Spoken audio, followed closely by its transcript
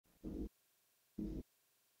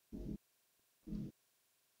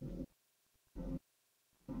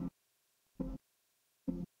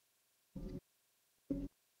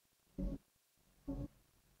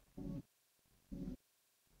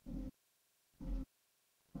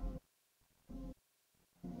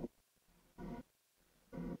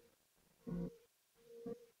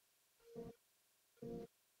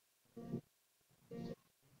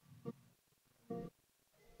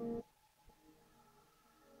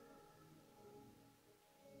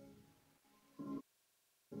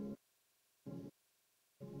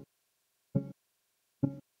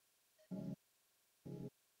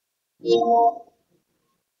Oh,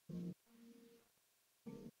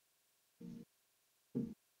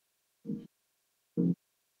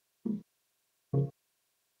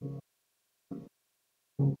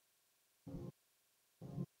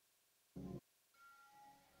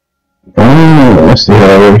 I see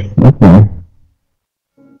how it is. Okay.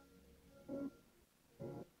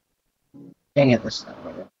 Dang it, this is not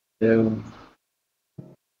what I want to do.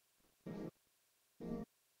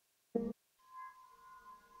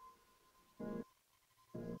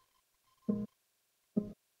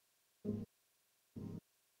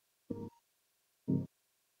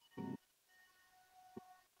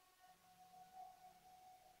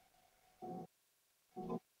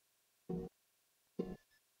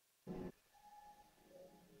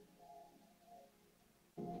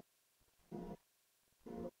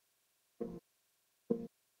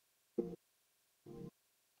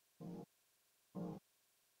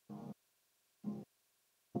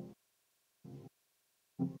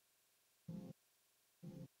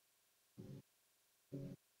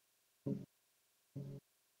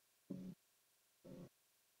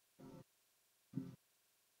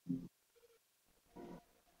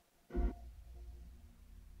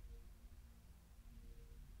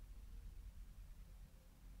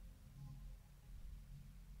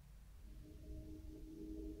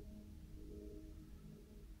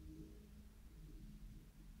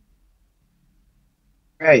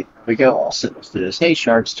 Right, we go. I'll sit with this. Hey,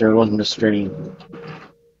 Sharkster, welcome to stream.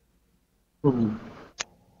 Hmm.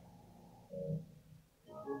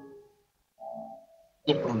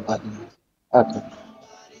 Hit one button. Okay.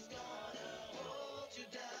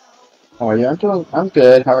 How are you? I'm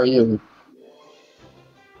good. How are you?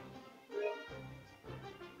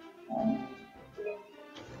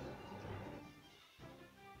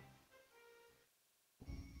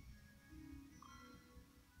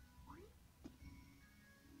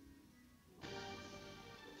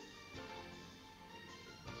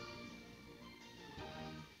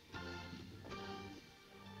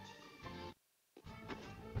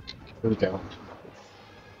 Here we go.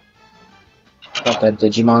 Got that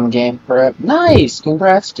Digimon game prep. Nice!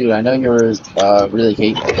 Congrats, dude. I know you were really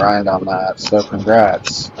hating the grind on that, so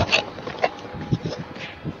congrats.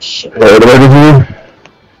 Shit. What did you do?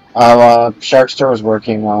 Sharkster was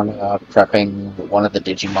working on prepping one of the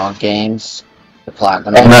Digimon games, the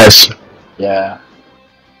Platinum Oh, Edition. nice. Yeah.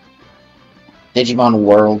 Digimon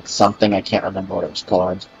World something, I can't remember what it was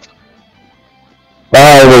called.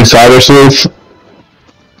 Like Cyber Sleuth.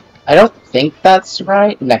 I don't think that's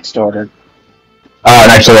right. Next order.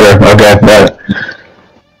 Next order. Okay, got it.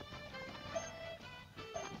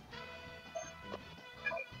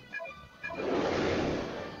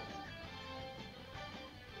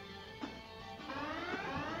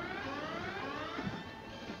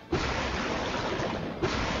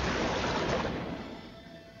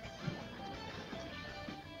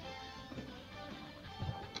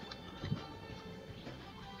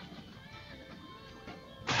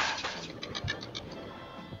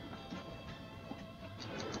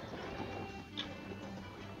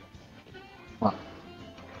 Huh.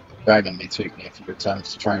 Dragon may take me a few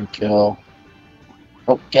attempts to try and kill.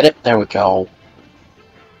 Oh, get it? There we go.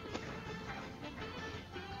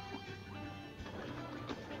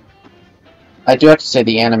 I do have to say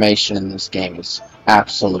the animation in this game is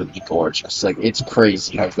absolutely gorgeous. Like, it's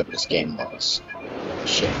crazy how good this game was.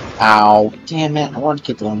 Shit. Ow. Damn it. I want to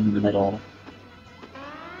get the one in the middle.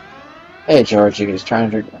 Hey, Georgie, he's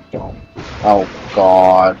trying to... Oh,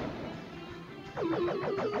 God.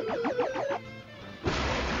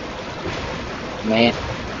 Man.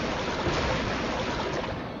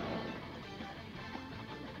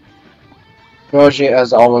 Georgie,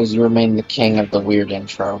 as always, you remain the king of the weird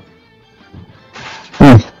intro.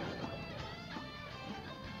 Hmm.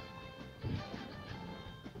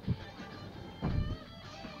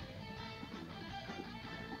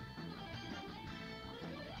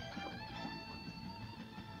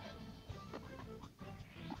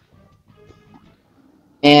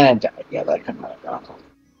 And I died. Yeah, that could not have gone.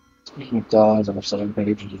 Speaking of dogs, I'm setting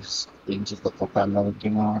pages. Things just look like I'm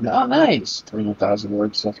looking on. Oh, nice! 3,000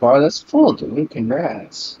 words so far. That's full, dude.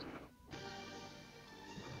 Congrats.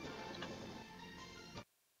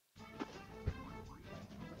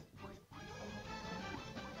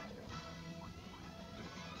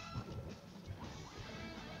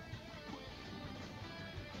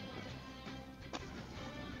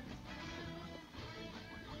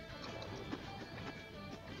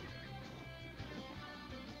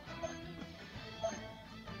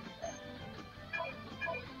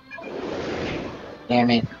 Damn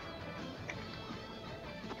it.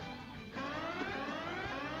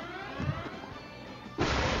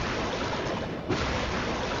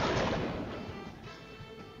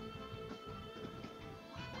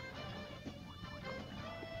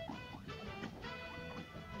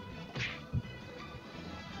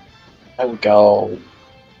 There we go.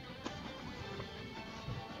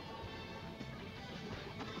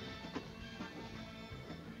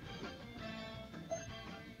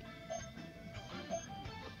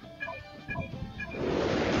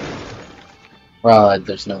 Well,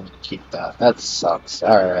 there's no way to keep that. That sucks.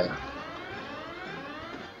 Alright.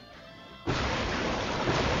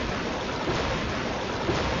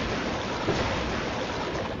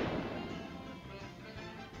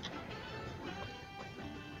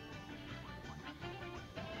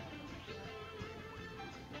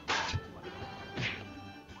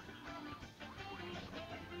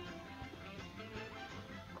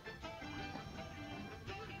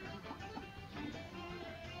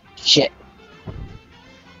 Shit.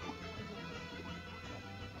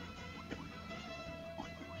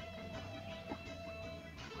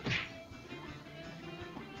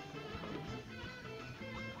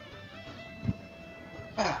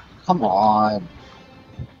 Ah, come on.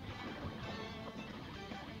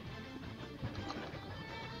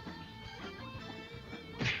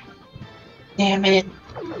 Damn it.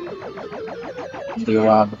 Do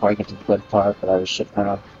around before I get to the good part, but I was shit kind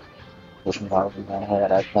of pushing hard in my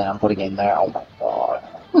head. I plan on putting in there. Oh my god.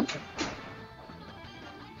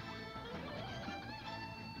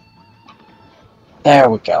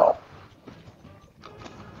 There we go.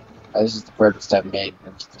 This is the furthest I've made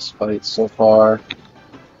into this fight so far.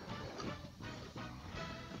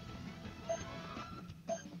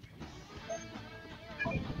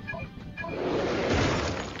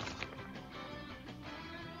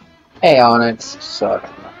 Hey Onyx, suck.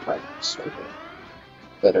 I'm not quite so good.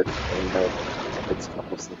 Better than it's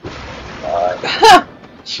almost God.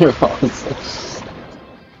 You're awesome.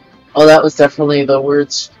 Oh, that was definitely the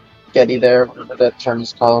word spaghetti there, whatever that term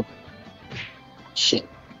is called. Shit.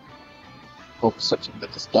 Hope something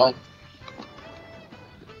that is done.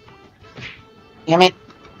 Damn it.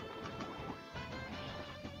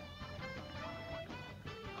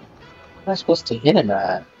 What am I supposed to hit him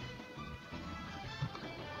at?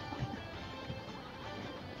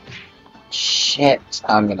 Shit.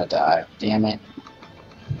 I'm gonna die. Damn it.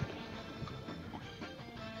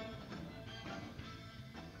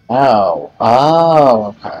 Oh.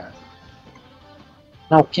 Oh, okay.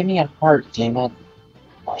 No, give me a heart, damn it.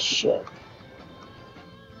 Oh, shit.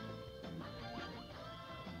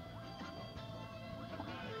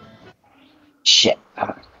 Shit.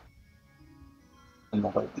 I'm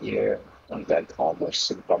over here. I'm back almost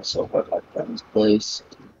sleep on sofa at my friend's place.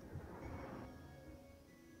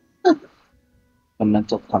 A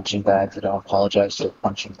mental punching bag. I don't apologize to a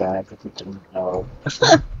punching bag if you didn't know.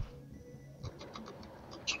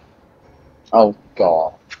 Oh,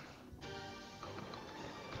 God.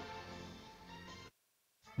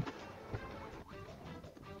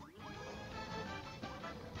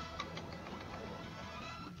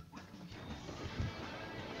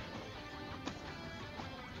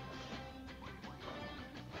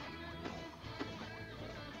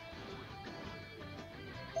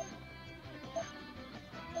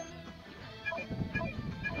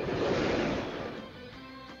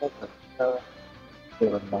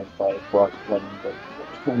 Feeling my fight, what when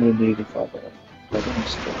the only needed for the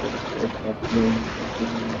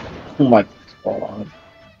oh my god.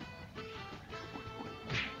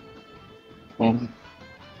 Um,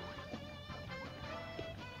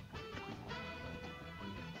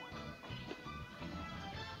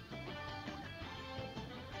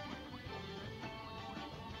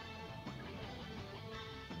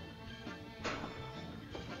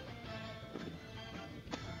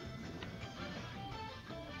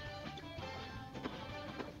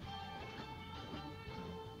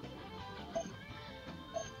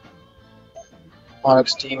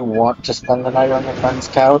 Onyx, do you want to spend the night on your friend's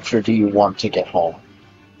couch or do you want to get home?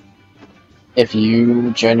 If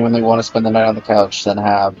you genuinely want to spend the night on the couch, then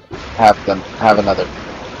have another.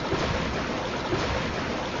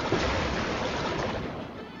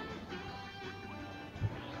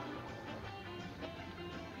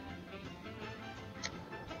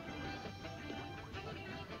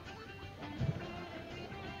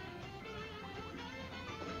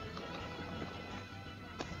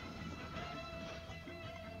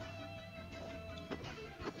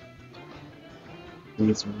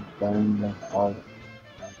 Please burn them all.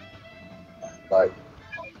 Like,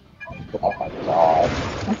 oh my god.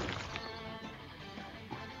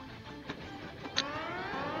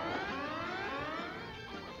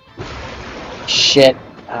 Shit.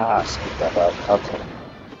 Ah, speak that up. Okay.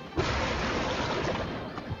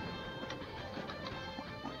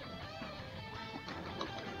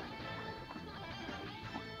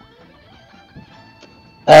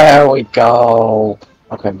 There we go.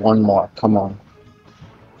 Okay, one more. Come on.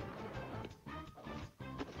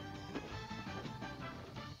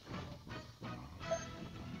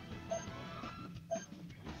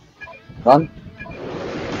 Run.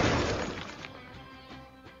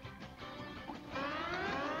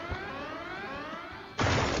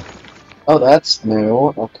 Oh, that's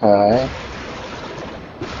new. Okay.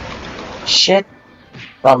 Shit.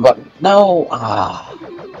 Wrong button. No! Ah.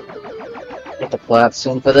 Get the plat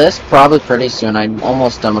soon for this? Probably pretty soon. I'm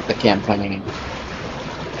almost done with the campaign.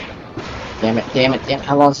 Damn it, damn it, damn it.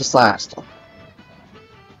 How long does this last?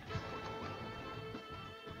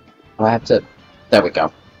 I have to... There we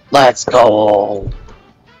go. Let's go!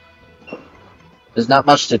 There's not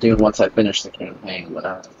much to do once I finish the campaign, but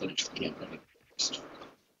I have to finish the campaign first.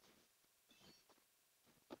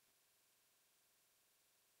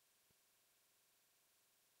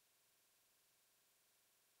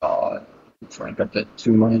 God, I drank a bit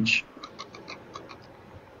too much.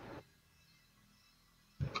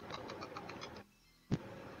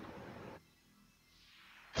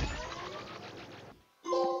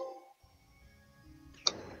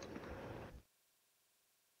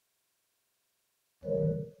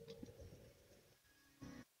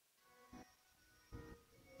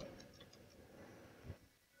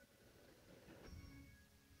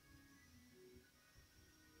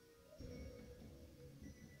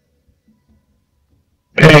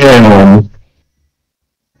 Damn.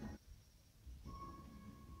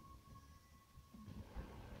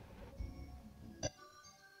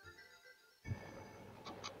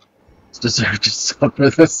 Deserve to suffer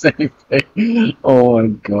the same thing. Oh my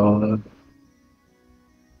god.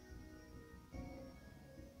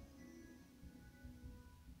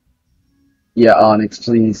 Yeah, Onyx,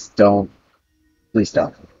 please don't. Please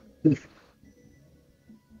don't.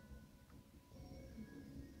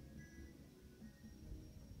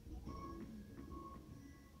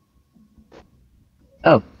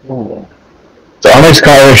 Oh, cool. So Onyx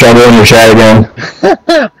Kyler shall go in your chat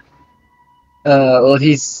again. Well,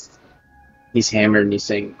 he's hammered and he's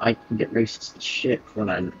saying, I can get racist as shit when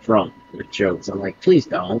I'm drunk with jokes. I'm like, please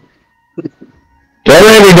don't. Don't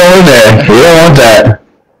let me go in there. We don't want that.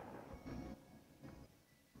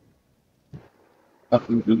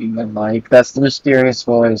 Fucking eating my mic. That's the mysterious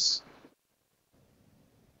voice.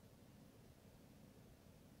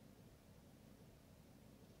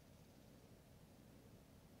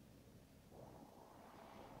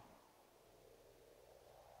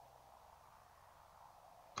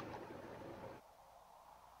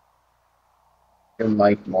 Your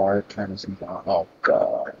mic more kind of. Oh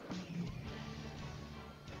god.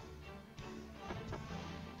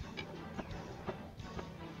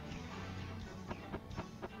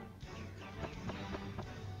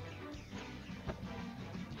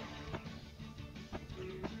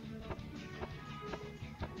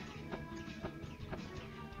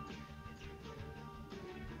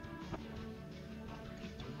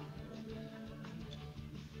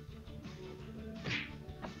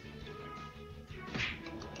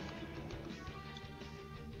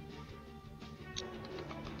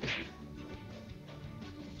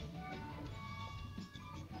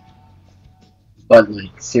 But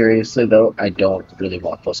like seriously though, I don't really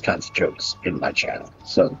want those kinds of jokes in my channel.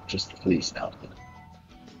 So just please no.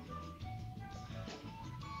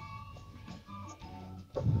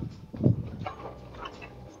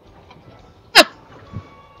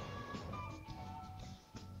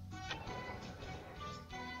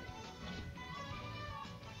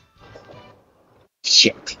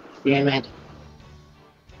 Shit. Damn it.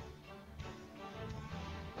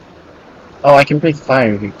 Oh, I can breathe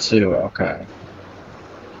fire here too. Okay.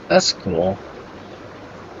 That's cool.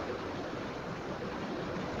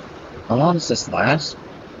 How long does this last?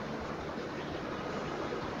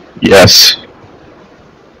 Yes.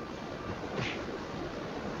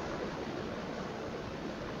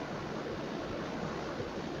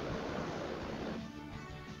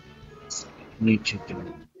 Need to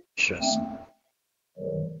do just.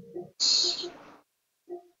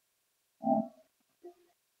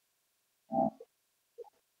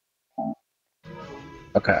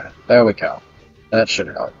 Okay, there we go. That should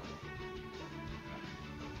help.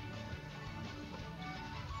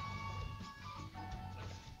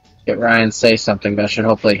 Get Ryan say something that should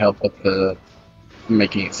hopefully help with the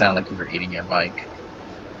making it sound like you were eating your mic.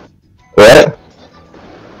 What?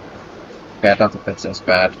 Okay, I don't think that's as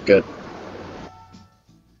bad. Good.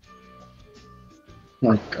 Oh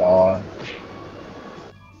my god.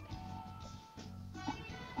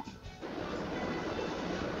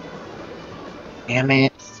 Damn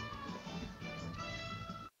it.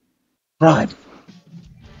 Right.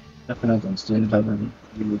 Nothing else I'm still about the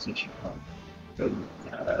utilization.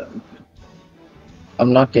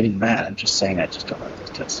 I'm not getting mad, I'm just saying I just don't like those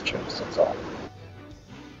test jokes, that's all.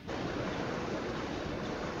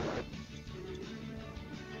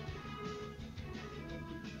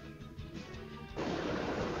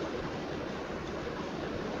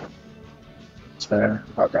 It's fair.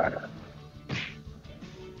 Okay.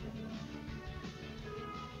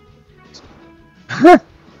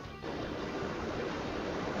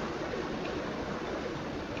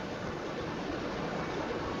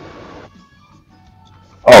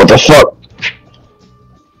 Oh, the fuck?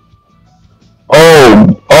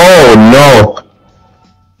 Oh, oh no.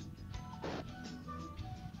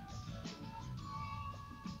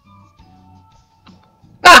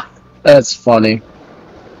 Ah! That's funny.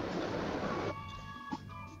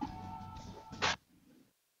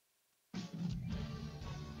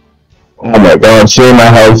 Oh my god, seeing my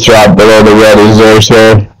health drop below the red is there,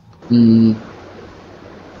 sir. Hmm.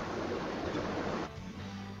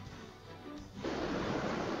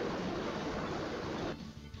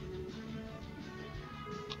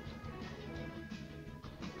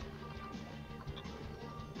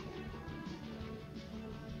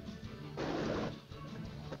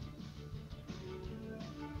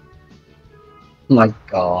 My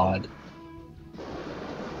god.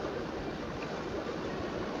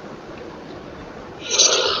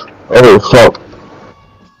 Oh fuck.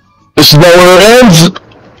 This is not where it ends!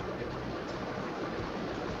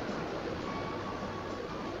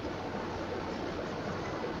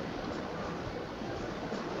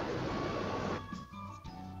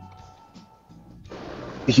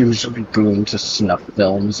 Usually glued to snuff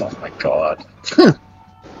films. Oh my god.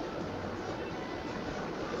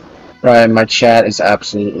 Right, my chat is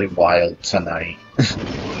absolutely wild tonight.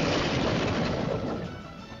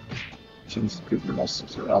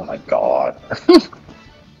 Oh my god.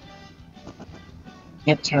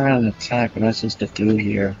 Can't turn around and attack. What am I supposed to do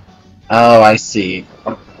here? Oh, I see.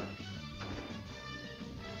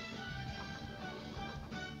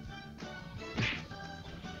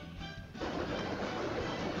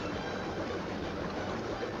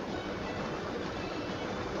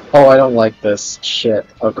 Oh, I don't like this. Shit.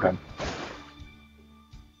 Okay.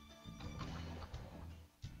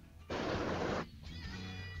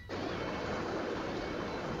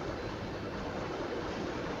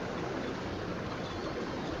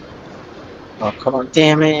 Oh, come on.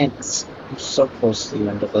 Damn it. I'm so close to the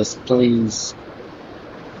end of this. Please.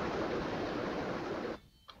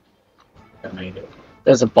 I made it.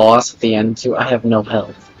 There's a boss at the end, too. I have no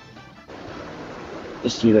health.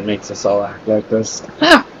 This dude that makes us all act like this.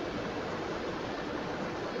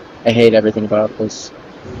 I hate everything about this.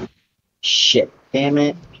 Shit. Damn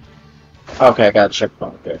it. Okay, I got a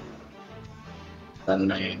checkpoint. Good.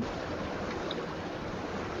 Then I...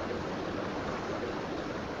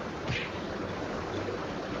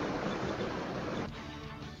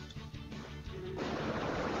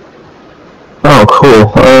 Oh,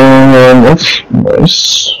 cool. That's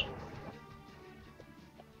nice.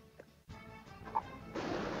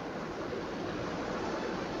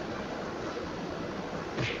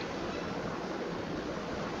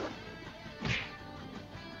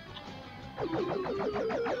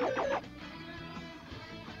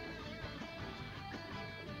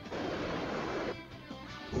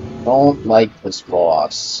 don't like this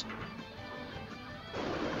boss.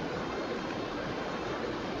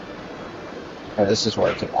 Okay, this is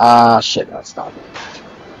working. Ah, shit, that's not it.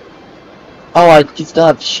 Oh, you still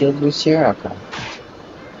have shield boost here? Okay.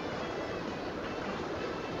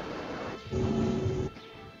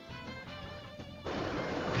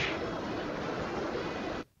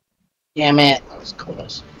 Damn it! That was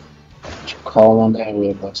close. Call one day we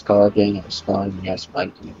have let's call again. It was fun. Yes,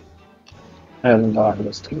 Mikey. I haven't gotten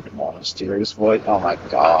this to the mysterious voice. Oh my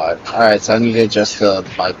god. Alright, so I need to adjust the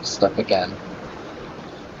mic stuff again.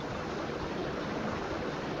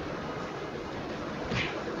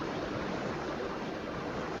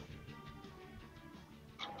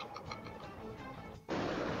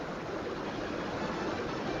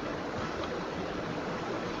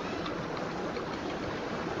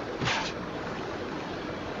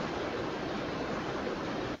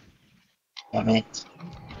 Damn it.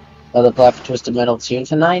 Another plot for Twisted Metal 2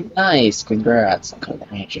 tonight? Nice, congrats. Okay, let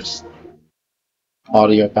me just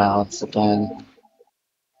audio balance again.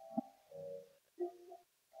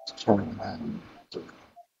 Turn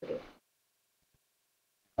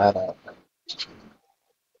that up.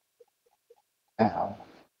 Ow.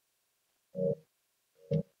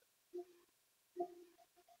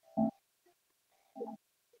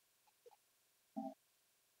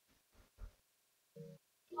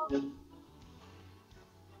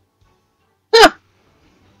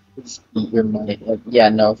 Just eat your money. Yeah,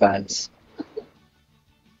 no offense.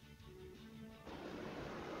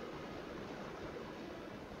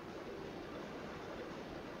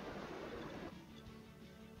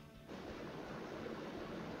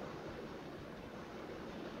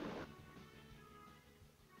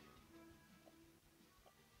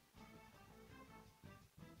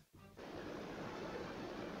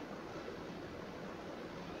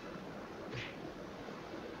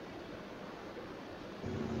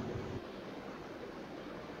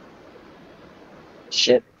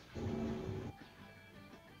 Shit.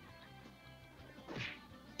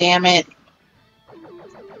 Damn it.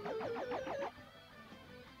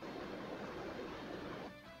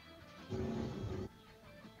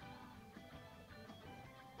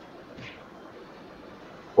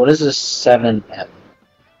 What is a 7M?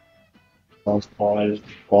 Most boring.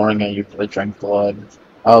 I usually drink blood.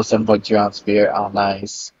 Oh, 7.2 ounce beer. Oh,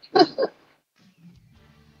 nice.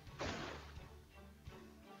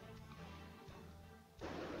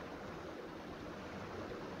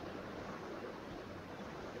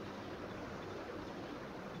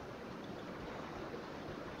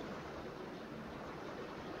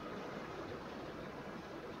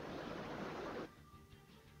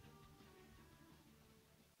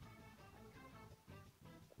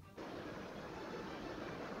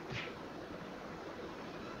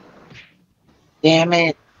 Damn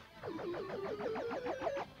it.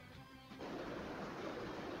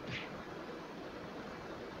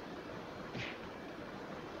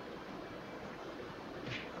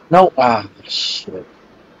 No. Ah, shit.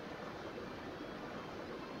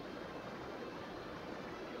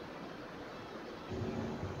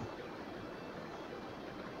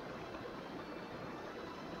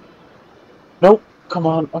 Nope. Come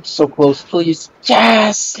on. I'm so close, please.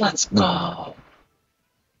 Yes! Let's go.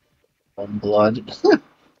 One blood.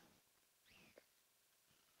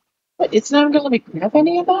 But it's not gonna let me grab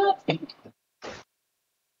any of that?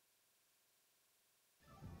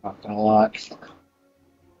 Not gonna lie.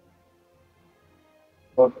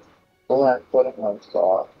 But what am I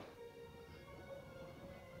saw?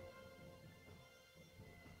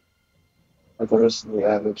 Like the rest of the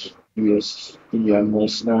average USDM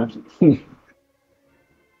listener.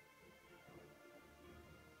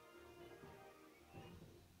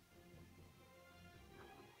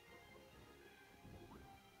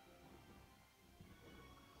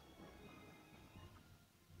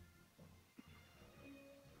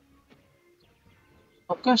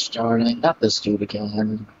 Oh gosh darn it, not this dude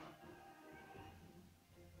again.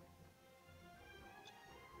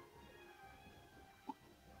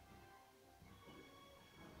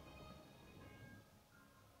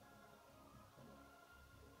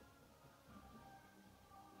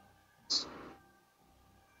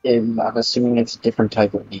 I'm assuming it's a different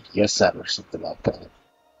type of BTS or something like that.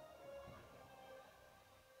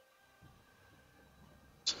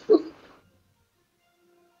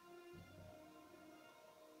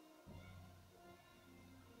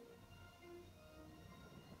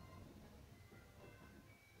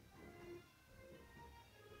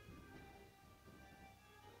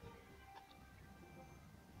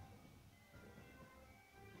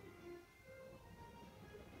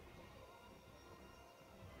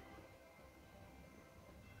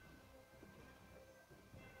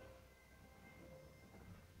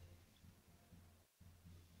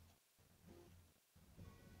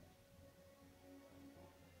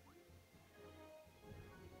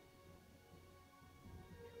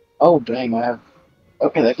 Oh dang, I have.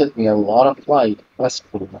 Okay, that gives me a lot of flight. That's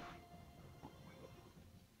cool.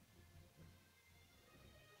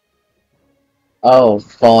 Oh,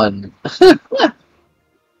 fun.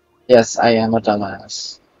 Yes, I am a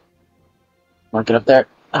dumbass. Mark it up there.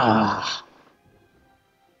 Ah,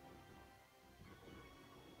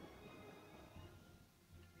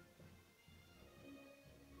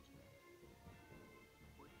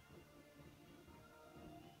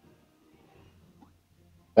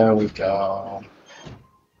 there we go.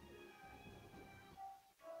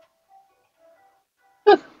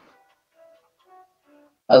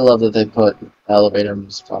 I love that they put elevator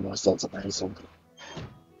music on this. That's amazing.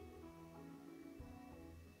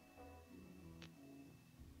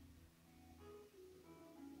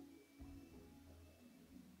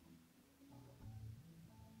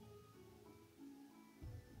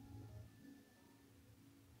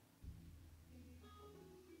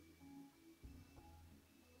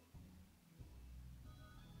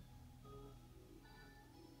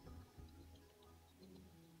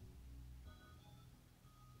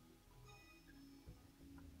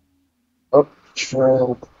 Oh,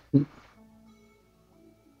 true.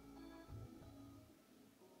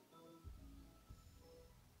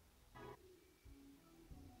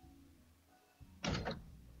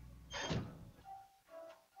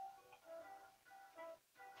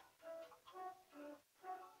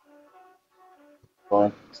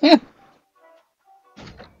 Fun.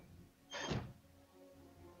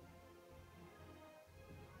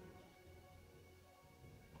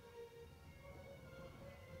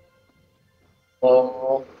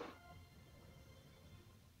 Oh,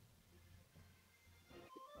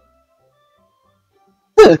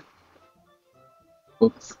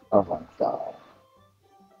 oops. Oh my god.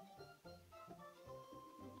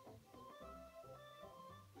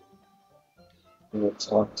 We'll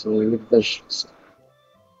talk to Vicious.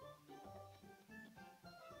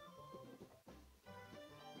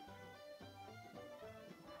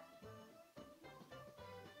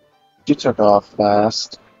 You took off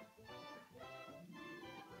fast.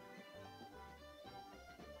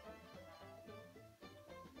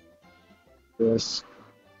 Yes.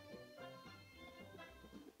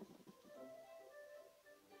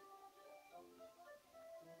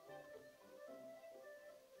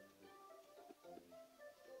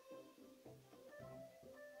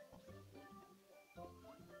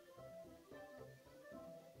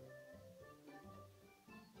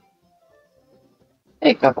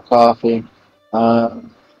 Hey, cup of coffee. Uh,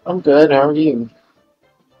 I'm good. How are you?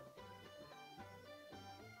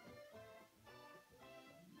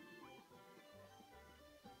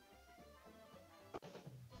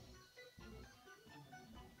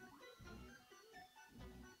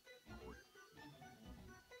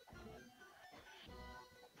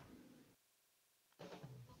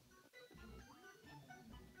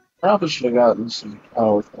 Probably should have gotten some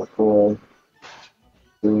health before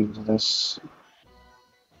doing this.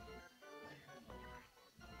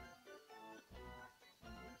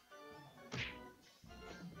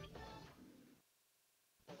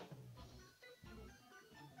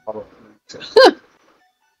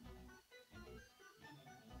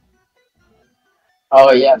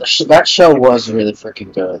 Oh yeah, that show was really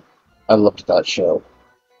freaking good. I loved that show.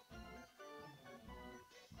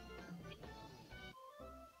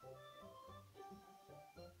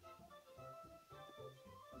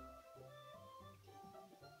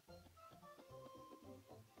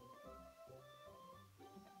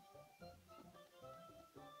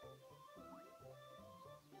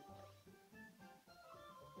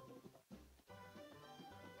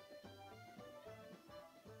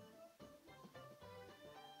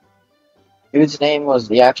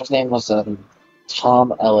 The actor's name was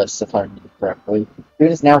Tom Ellis, if I remember correctly. He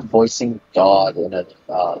is now voicing God in a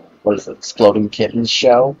what is it, Exploding Kittens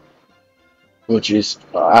show, which is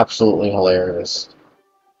absolutely hilarious.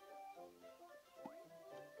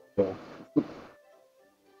 Yeah.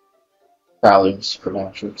 Probably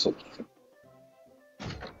Supernatural.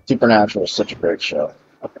 Supernatural is such a great show.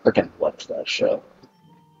 I freaking loved that show.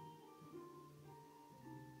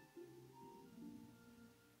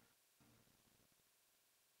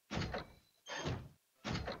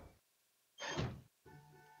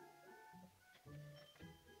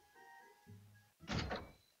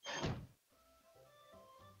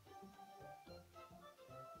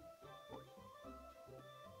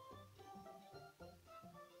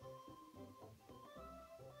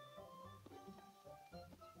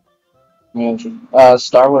 Yeah,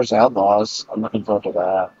 Star Wars Outlaws. I'm looking forward to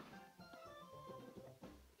that.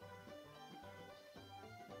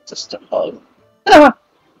 Just a hug.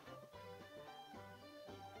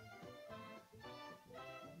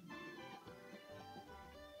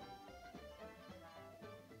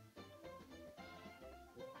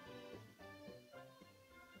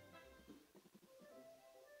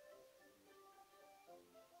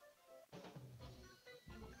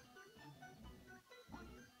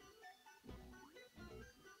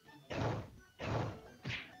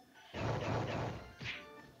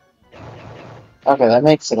 Okay, that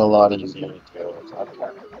makes it a lot easier to deal with. Okay.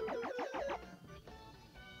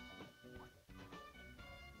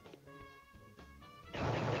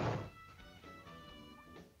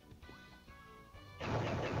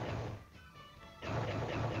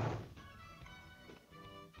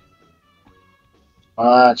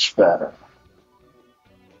 Much better.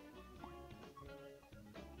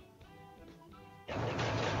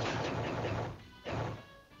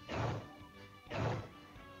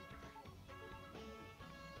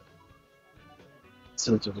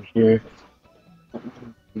 So it's over here.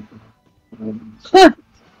 I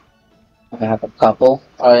have a couple.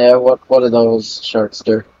 Oh yeah, what are those shirts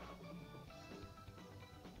do?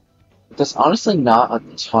 There's honestly not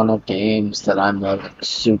a ton of games that I'm like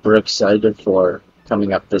super excited for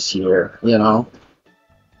coming up this year, you know?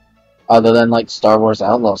 Other than like Star Wars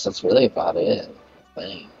Outlaws, that's really about it. I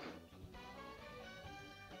think.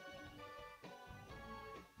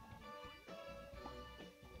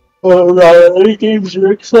 Oh, right, any games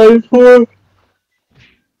you're excited for?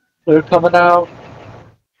 They're coming out.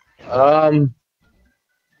 Um,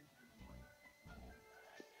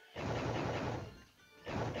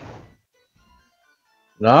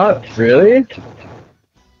 not really.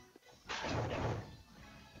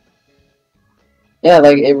 Yeah,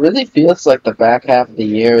 like it really feels like the back half of the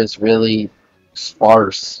year is really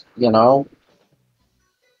sparse, you know?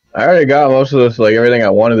 I already got most of this, like everything I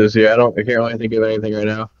wanted this year. I can't really think of anything right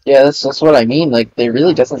now. Yeah, that's what I mean. Like, they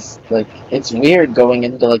really doesn't like. It's weird going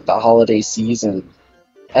into like the holiday season,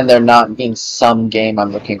 and there not being some game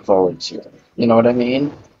I'm looking forward to. You know what I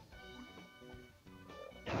mean?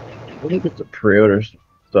 Let me get the pre-order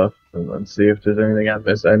stuff and let's see if there's anything I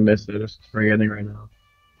missed. I missed it. Just forgetting right now.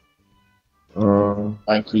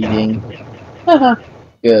 Like eating.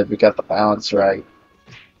 Good, we got the balance right.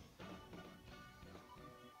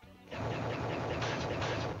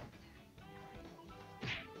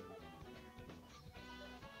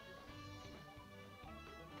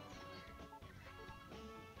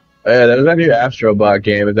 Yeah, there's that new Astrobot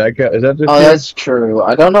game. Is that this Oh, year? that's true.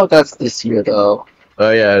 I don't know if that's this year though.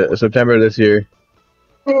 Oh yeah, September this year.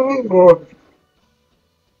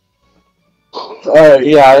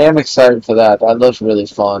 Yeah, I am excited for that. That looks really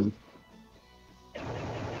fun.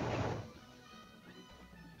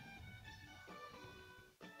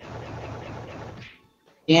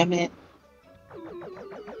 Damn it.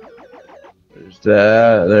 There's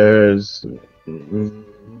that. There's mm,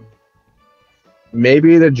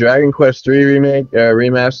 maybe the Dragon Quest III remake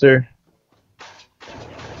remaster.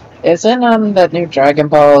 Isn't that new Dragon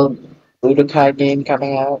Ball Budokai game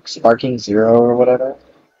coming out? Sparking Zero or whatever?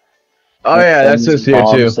 Oh My yeah, that's friend's this year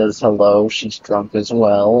mom too. says hello, she's drunk as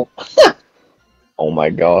well. Oh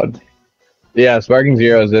my god. Yeah, Sparking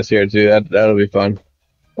Zero is this year too. That'll be fun.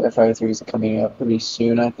 Fire 3 is coming out pretty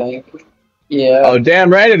soon, I think. Yeah. Oh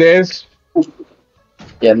damn right it is.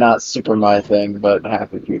 Yeah, not super my thing, but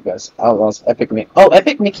happy for you guys. Outlaws Epic Mickey. Oh,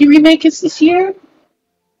 Epic Mickey remake is this year?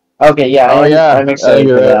 Okay, yeah, Oh yeah, I'm I think excited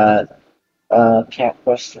of for that. that. Cat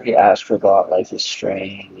Quest 3, Astrobot, Life is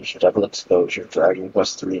Strange, Double Exposure, Dragon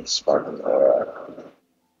Quest 3, Spartan.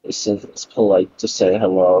 It says it's polite to say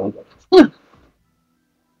hello.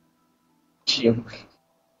 Phew.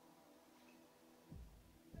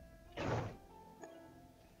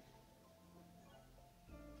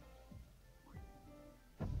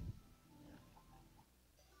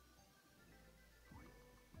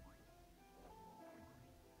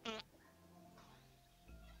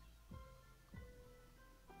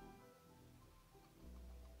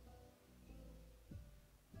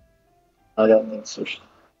 I don't think so.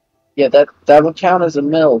 Yeah, that would count as a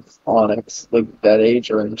MILF, Onyx, like that age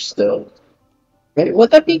range still. Maybe,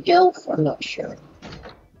 would that be GILF? I'm not sure.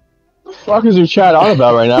 What the fuck is your chat on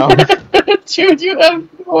about right now? Dude, you have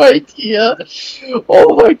no idea.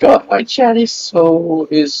 Oh my god, my chat is so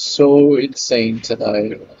insane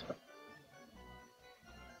tonight.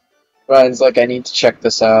 Ryan's like, I need to check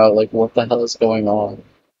this out. Like, what the hell is going on?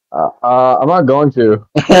 I'm not going to.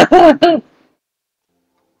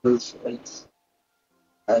 It's-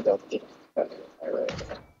 I don't think. Okay, alright.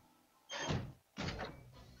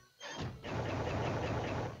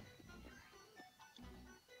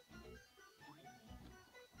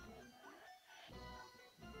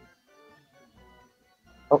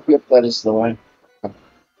 Oh, yep, that is the one.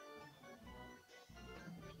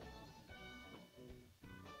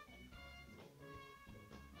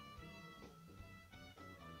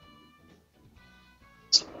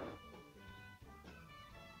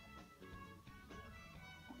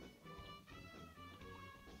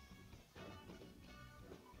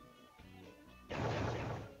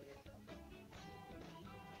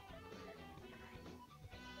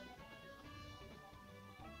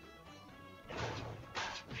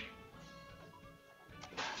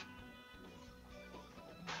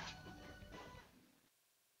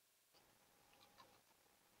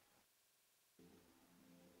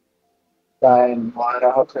 Ryan, wanna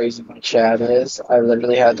know how crazy my chat is? I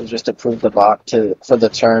literally had to just approve the bot for the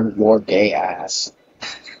term "your gay ass."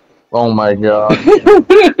 Oh my god.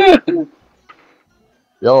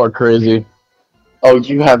 Y'all are crazy. Oh,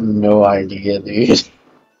 you have no idea, dude.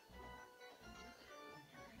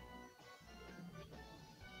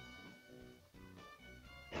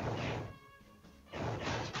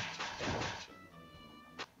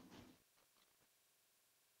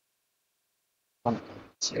 I'm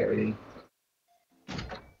sorry.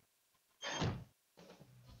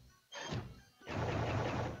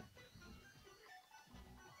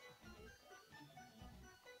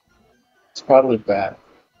 It's probably bad.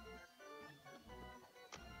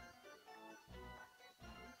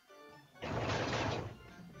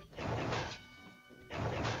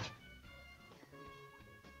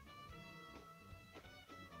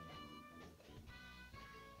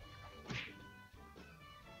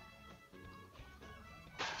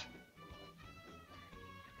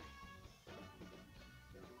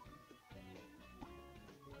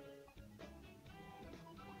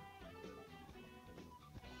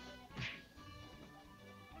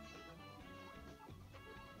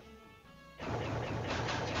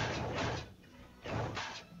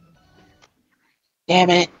 Damn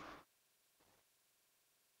it.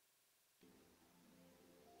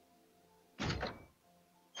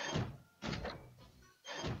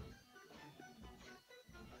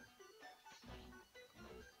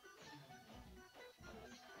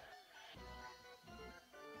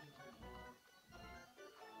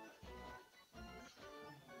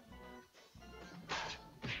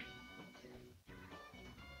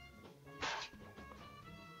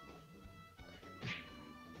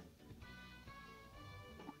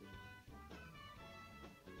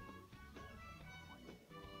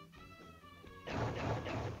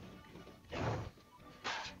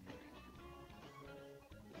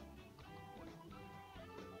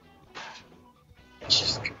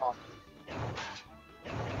 Just come on.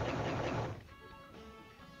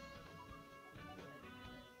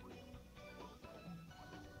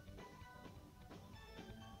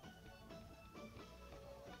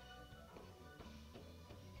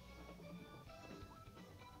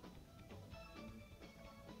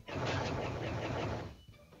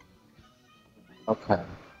 Okay.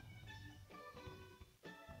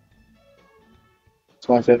 It's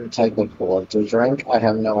my favorite type of blood to drink. I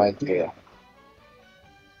have no idea.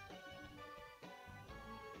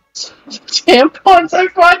 Tampons are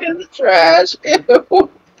fucking in the trash. Ew.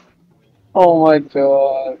 Oh my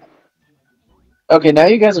god. Okay, now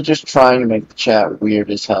you guys are just trying to make the chat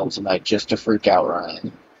weird as hell tonight just to freak out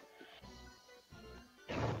Ryan.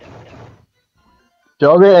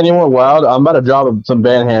 Don't get any more wild. I'm about to drop some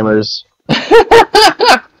band hammers.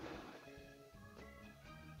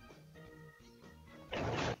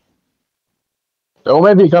 Don't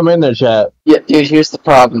make me come in there, chat. Yeah, dude, here's the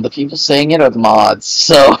problem. The people saying it are the mods,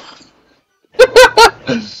 so...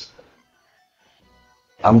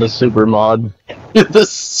 I'm the super mod. the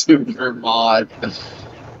super mod.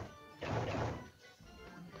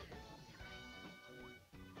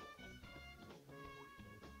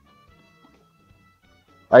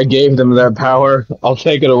 I gave them that power. I'll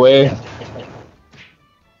take it away.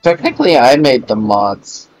 Technically, I made the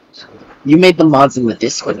mods. You made the mods in the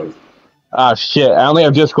Discord. Ah, shit. I only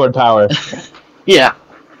have Discord power. Yeah.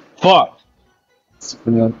 Fuck.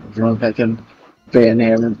 Drunk, I can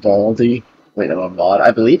banhammer Baldy. Wait, I'm a mod.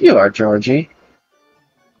 I believe you are, Georgie.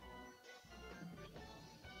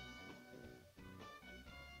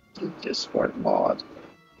 Discord mod.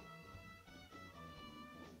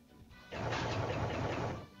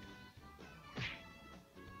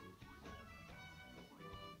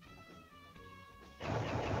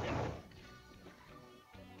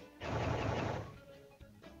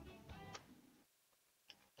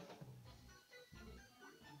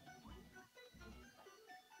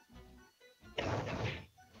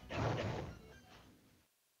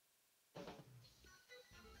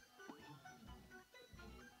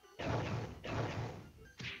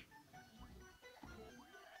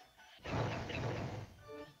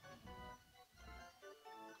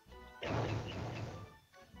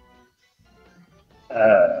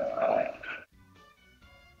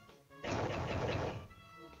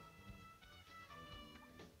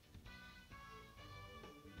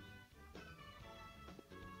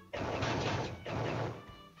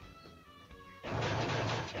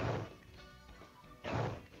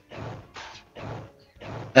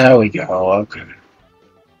 There we go, okay.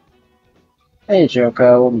 Hey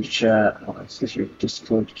Joko, welcome to chat. Oh, this is your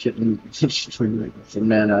Discord kitten.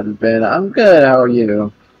 Man out of bed. I'm good, how are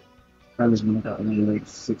you? I was made out in the like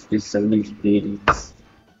 60s, 70s, 80s.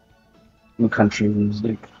 In country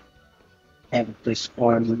music. Haven't played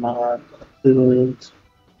sports in my life.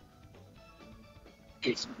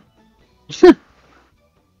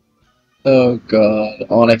 Oh god.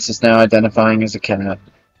 Onyx is now identifying as a cat.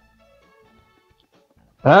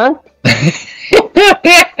 Huh?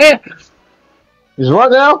 He's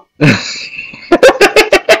what now?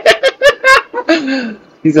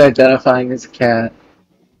 He's identifying as a cat.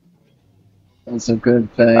 That's a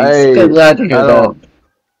good thing. Good, glad to hear that.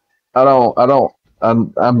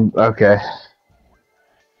 I'm okay.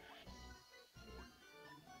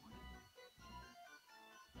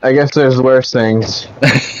 I guess there's worse things.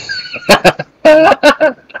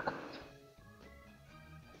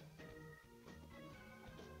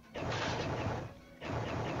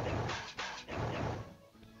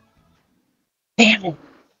 Damn it!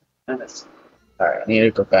 Alright, I need to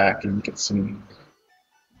go back and get some.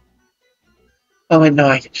 Oh wait, no,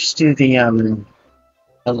 I can just do the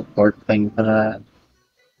teleport thing for that.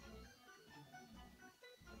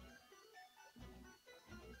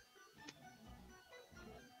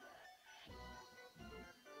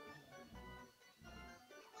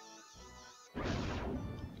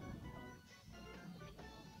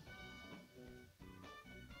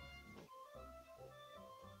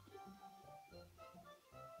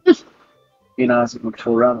 espionage and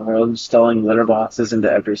tour around the world, installing litter boxes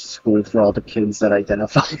into every school for all the kids that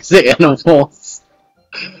identify as animals.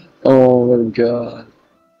 Oh my god.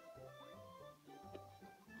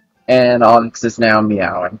 And Onyx is now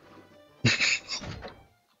meowing.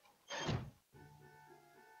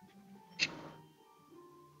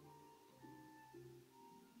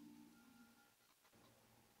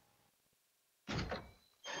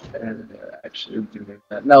 And they're actually doing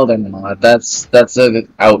that. No, they're not. That's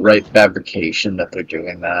an outright fabrication that they're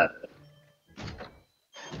doing that.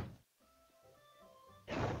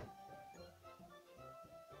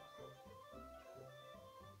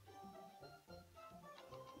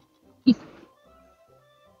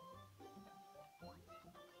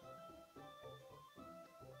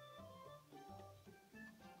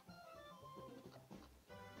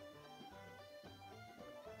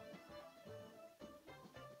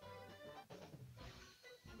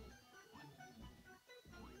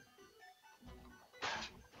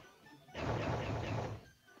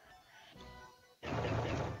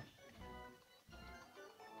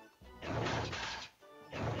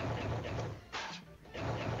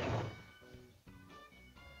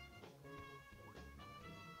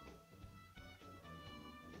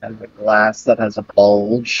 And the glass that has a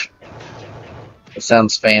bulge. It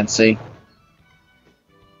sounds fancy.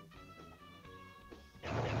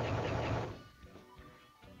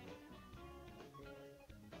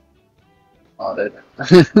 Audit.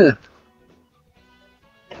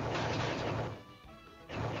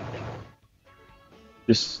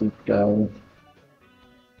 Just go.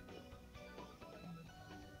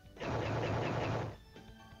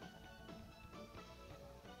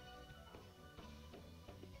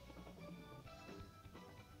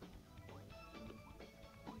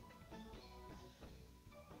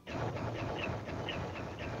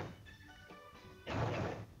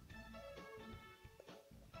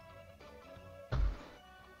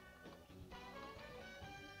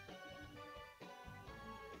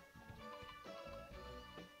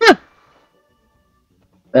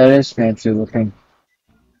 That is fancy looking.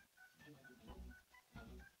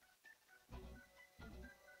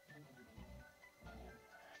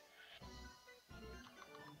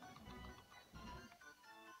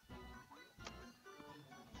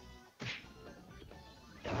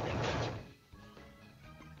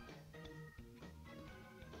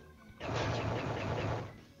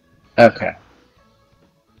 Okay.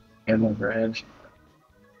 And the bridge.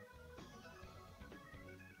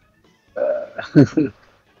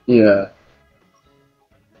 Yeah.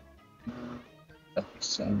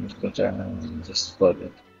 So I'm just go down and just flood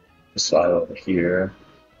it. Just slide over here.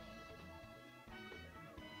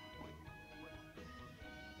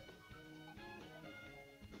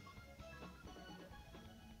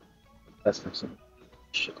 That's for some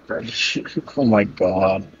shit, right? Oh my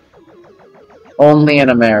god. Only in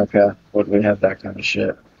America would we have that kind of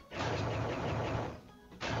shit.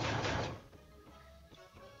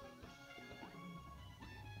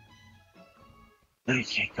 I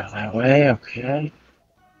can't go that way, okay.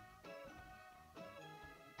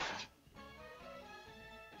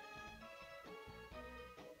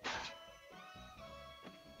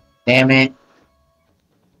 Damn it.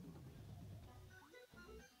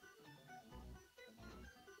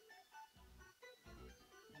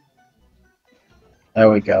 There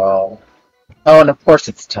we go. Oh, and of course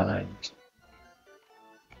it's timed.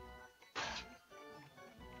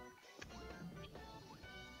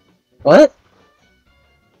 What?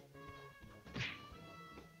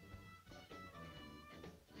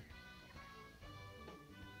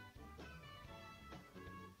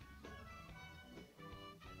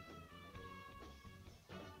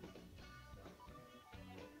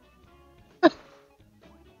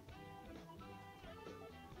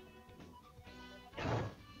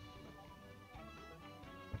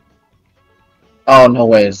 Oh, no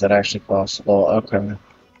way is that actually possible. Okay.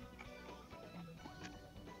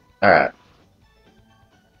 Alright.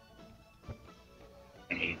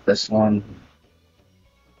 This one.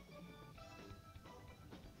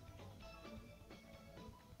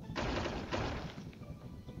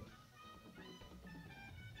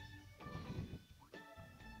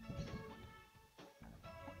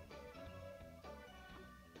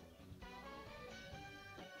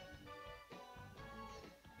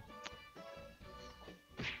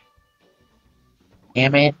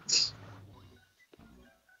 Damn it.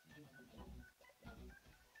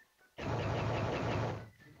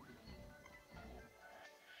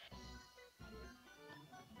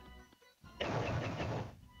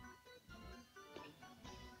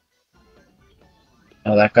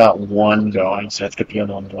 Oh, that got one going, so that's gonna be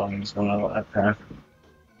one going as well. Okay.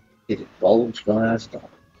 Did it bulge glass?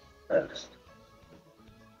 Yes.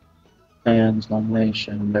 Fans, one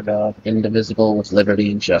nation, under God, indivisible, with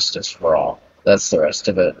liberty and justice for all. That's the rest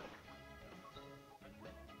of it.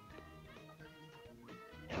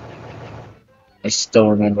 I still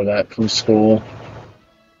remember that from school.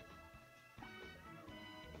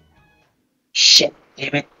 Shit,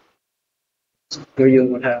 damn it. For you,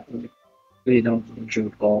 what happened? We don't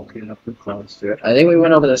drink ball, clean up the clowns through it. I think we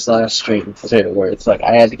went over this last stream too, where it's like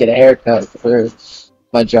I had to get a haircut for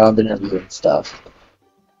my job interview and stuff.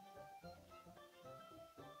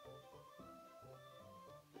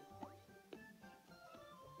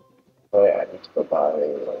 Oh yeah, I need to go buy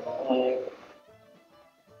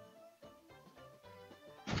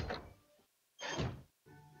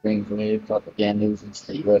Green Wave propagandas into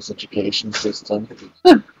the U.S. education system.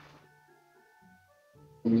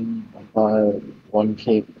 Buy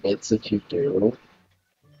 1K bits if you do.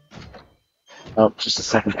 Oh, just a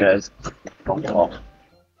second, guys. Phone call.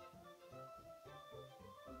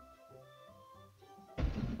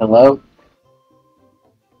 Hello?